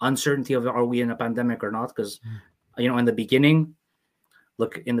 uncertainty of are we in a pandemic or not? Because, in the beginning,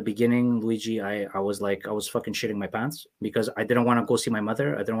 Luigi, I was fucking shitting my pants, because I didn't want to go see my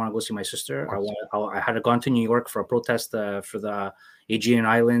mother. I didn't want to go see my sister. I had gone to New York for a protest for the Aegean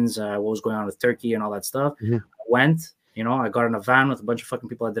Islands, what was going on with Turkey and all that stuff. Mm-hmm. I went, I got in a van with a bunch of fucking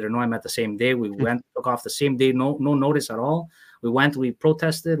people I didn't know. I met the same day. We went, took off the same day, no notice at all. We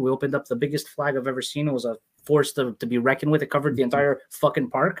protested. We opened up the biggest flag I've ever seen. It was a force to be reckoned with. It covered the entire fucking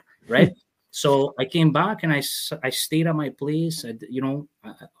park, right? So I came back and I stayed at my place, a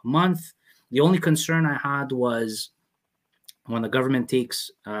month. The only concern I had was when the government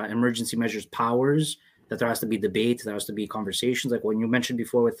takes emergency measures powers, that there has to be debate, there has to be conversations. Like when you mentioned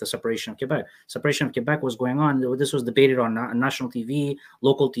before with the separation of Quebec. Separation of Quebec was going on. This was debated on national TV,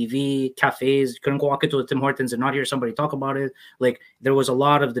 local TV, cafes. You couldn't walk into the Tim Hortons and not hear somebody talk about it. Like there was a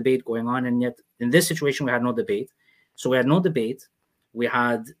lot of debate going on. And yet in this situation, we had no debate. So we had no debate. We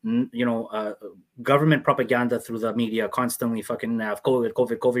had, government propaganda through the media constantly fucking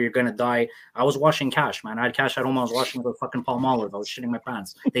COVID, you're going to die. I was washing cash, man. I had cash at home. I was washing with fucking Palmolive. I was shitting my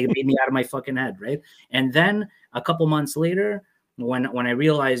pants. They made me out of my fucking head, right? And then a couple months later, when I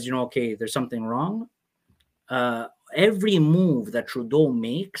realized, okay, there's something wrong, every move that Trudeau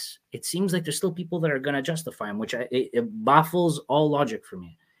makes, it seems like there's still people that are going to justify him, which it baffles all logic for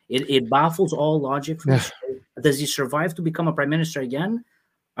me. It baffles all logic for me. Does he survive to become a prime minister again?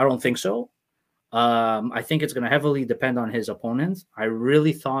 I don't think so. I think it's going to heavily depend on his opponent. I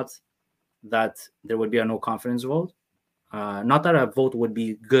really thought that there would be a no confidence vote. Not that a vote would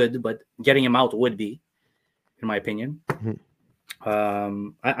be good, but getting him out would be, in my opinion. Mhm.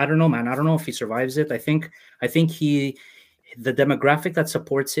 I don't know, man. I don't know if he survives it. I think the demographic that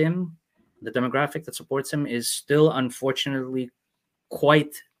supports him is still, unfortunately,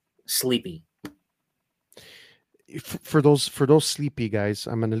 quite sleepy. For those sleepy guys,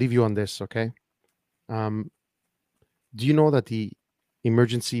 I'm going to leave you on this, okay? Do you know that the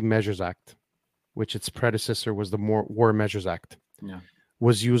Emergency Measures Act, which its predecessor was the War Measures Act,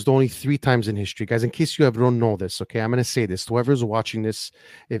 was used only 3 times in history? Guys, in case you don't know this, okay, I'm going to say this to whoever's watching this.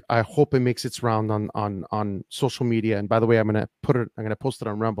 I hope it makes its round on social media. And by the way, I'm going to post it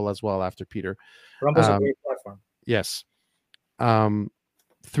on Rumble as well after Peter. Rumble's a great platform. Yes.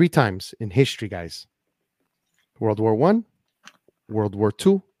 3 times in history, guys. World War I, World War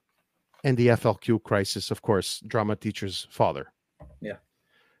II, and the FLQ crisis, of course, drama teacher's father. Yeah.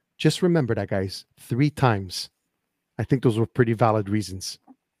 Just remember that, guys. 3 times. I think those were pretty valid reasons.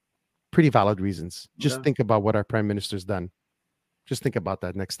 Pretty valid reasons. Just think about what our prime minister's done. Just think about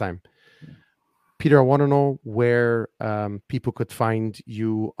that next time. Yeah. Peter, I want to know where people could find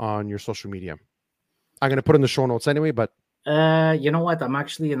you on your social media. I'm going to put in the show notes anyway, but you know what? I'm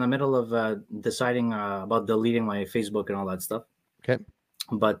actually in the middle of deciding about deleting my Facebook and all that stuff. Okay.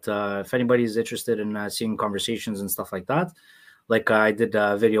 But if anybody's interested in seeing conversations and stuff like that, like I did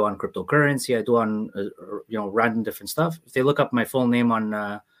a video on cryptocurrency, I do on random different stuff. If they look up my full name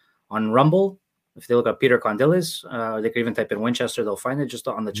on Rumble, if they look up Peter Kondylis, they can even type in Winchester, they'll find it just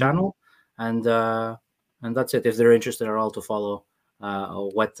on the channel, and that's it. If they're interested at all to follow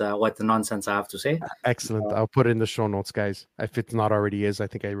what the nonsense I have to say. Excellent. I'll put it in the show notes, guys. If it's not already is, I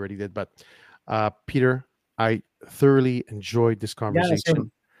think I already did. But Peter, I thoroughly enjoyed this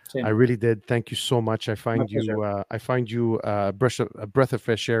conversation. Same. I really did. Thank you so much. I find you a breath of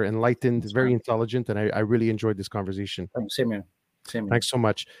fresh air, enlightened, very intelligent, and I really enjoyed this conversation. Same here. Thanks so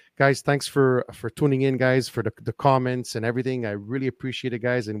much, guys. Thanks for tuning in, guys, for the comments and everything. I really appreciate it,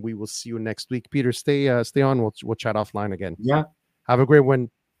 guys, and we will see you next week. Peter, stay on. We'll chat offline again. Yeah. Have a great one,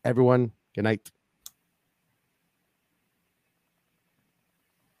 everyone. Good night.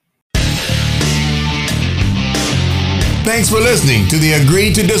 Thanks for listening to the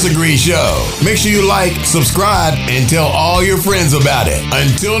Agree to Disagree show. Make sure you like, subscribe, and tell all your friends about it.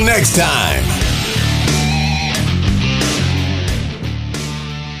 Until next time.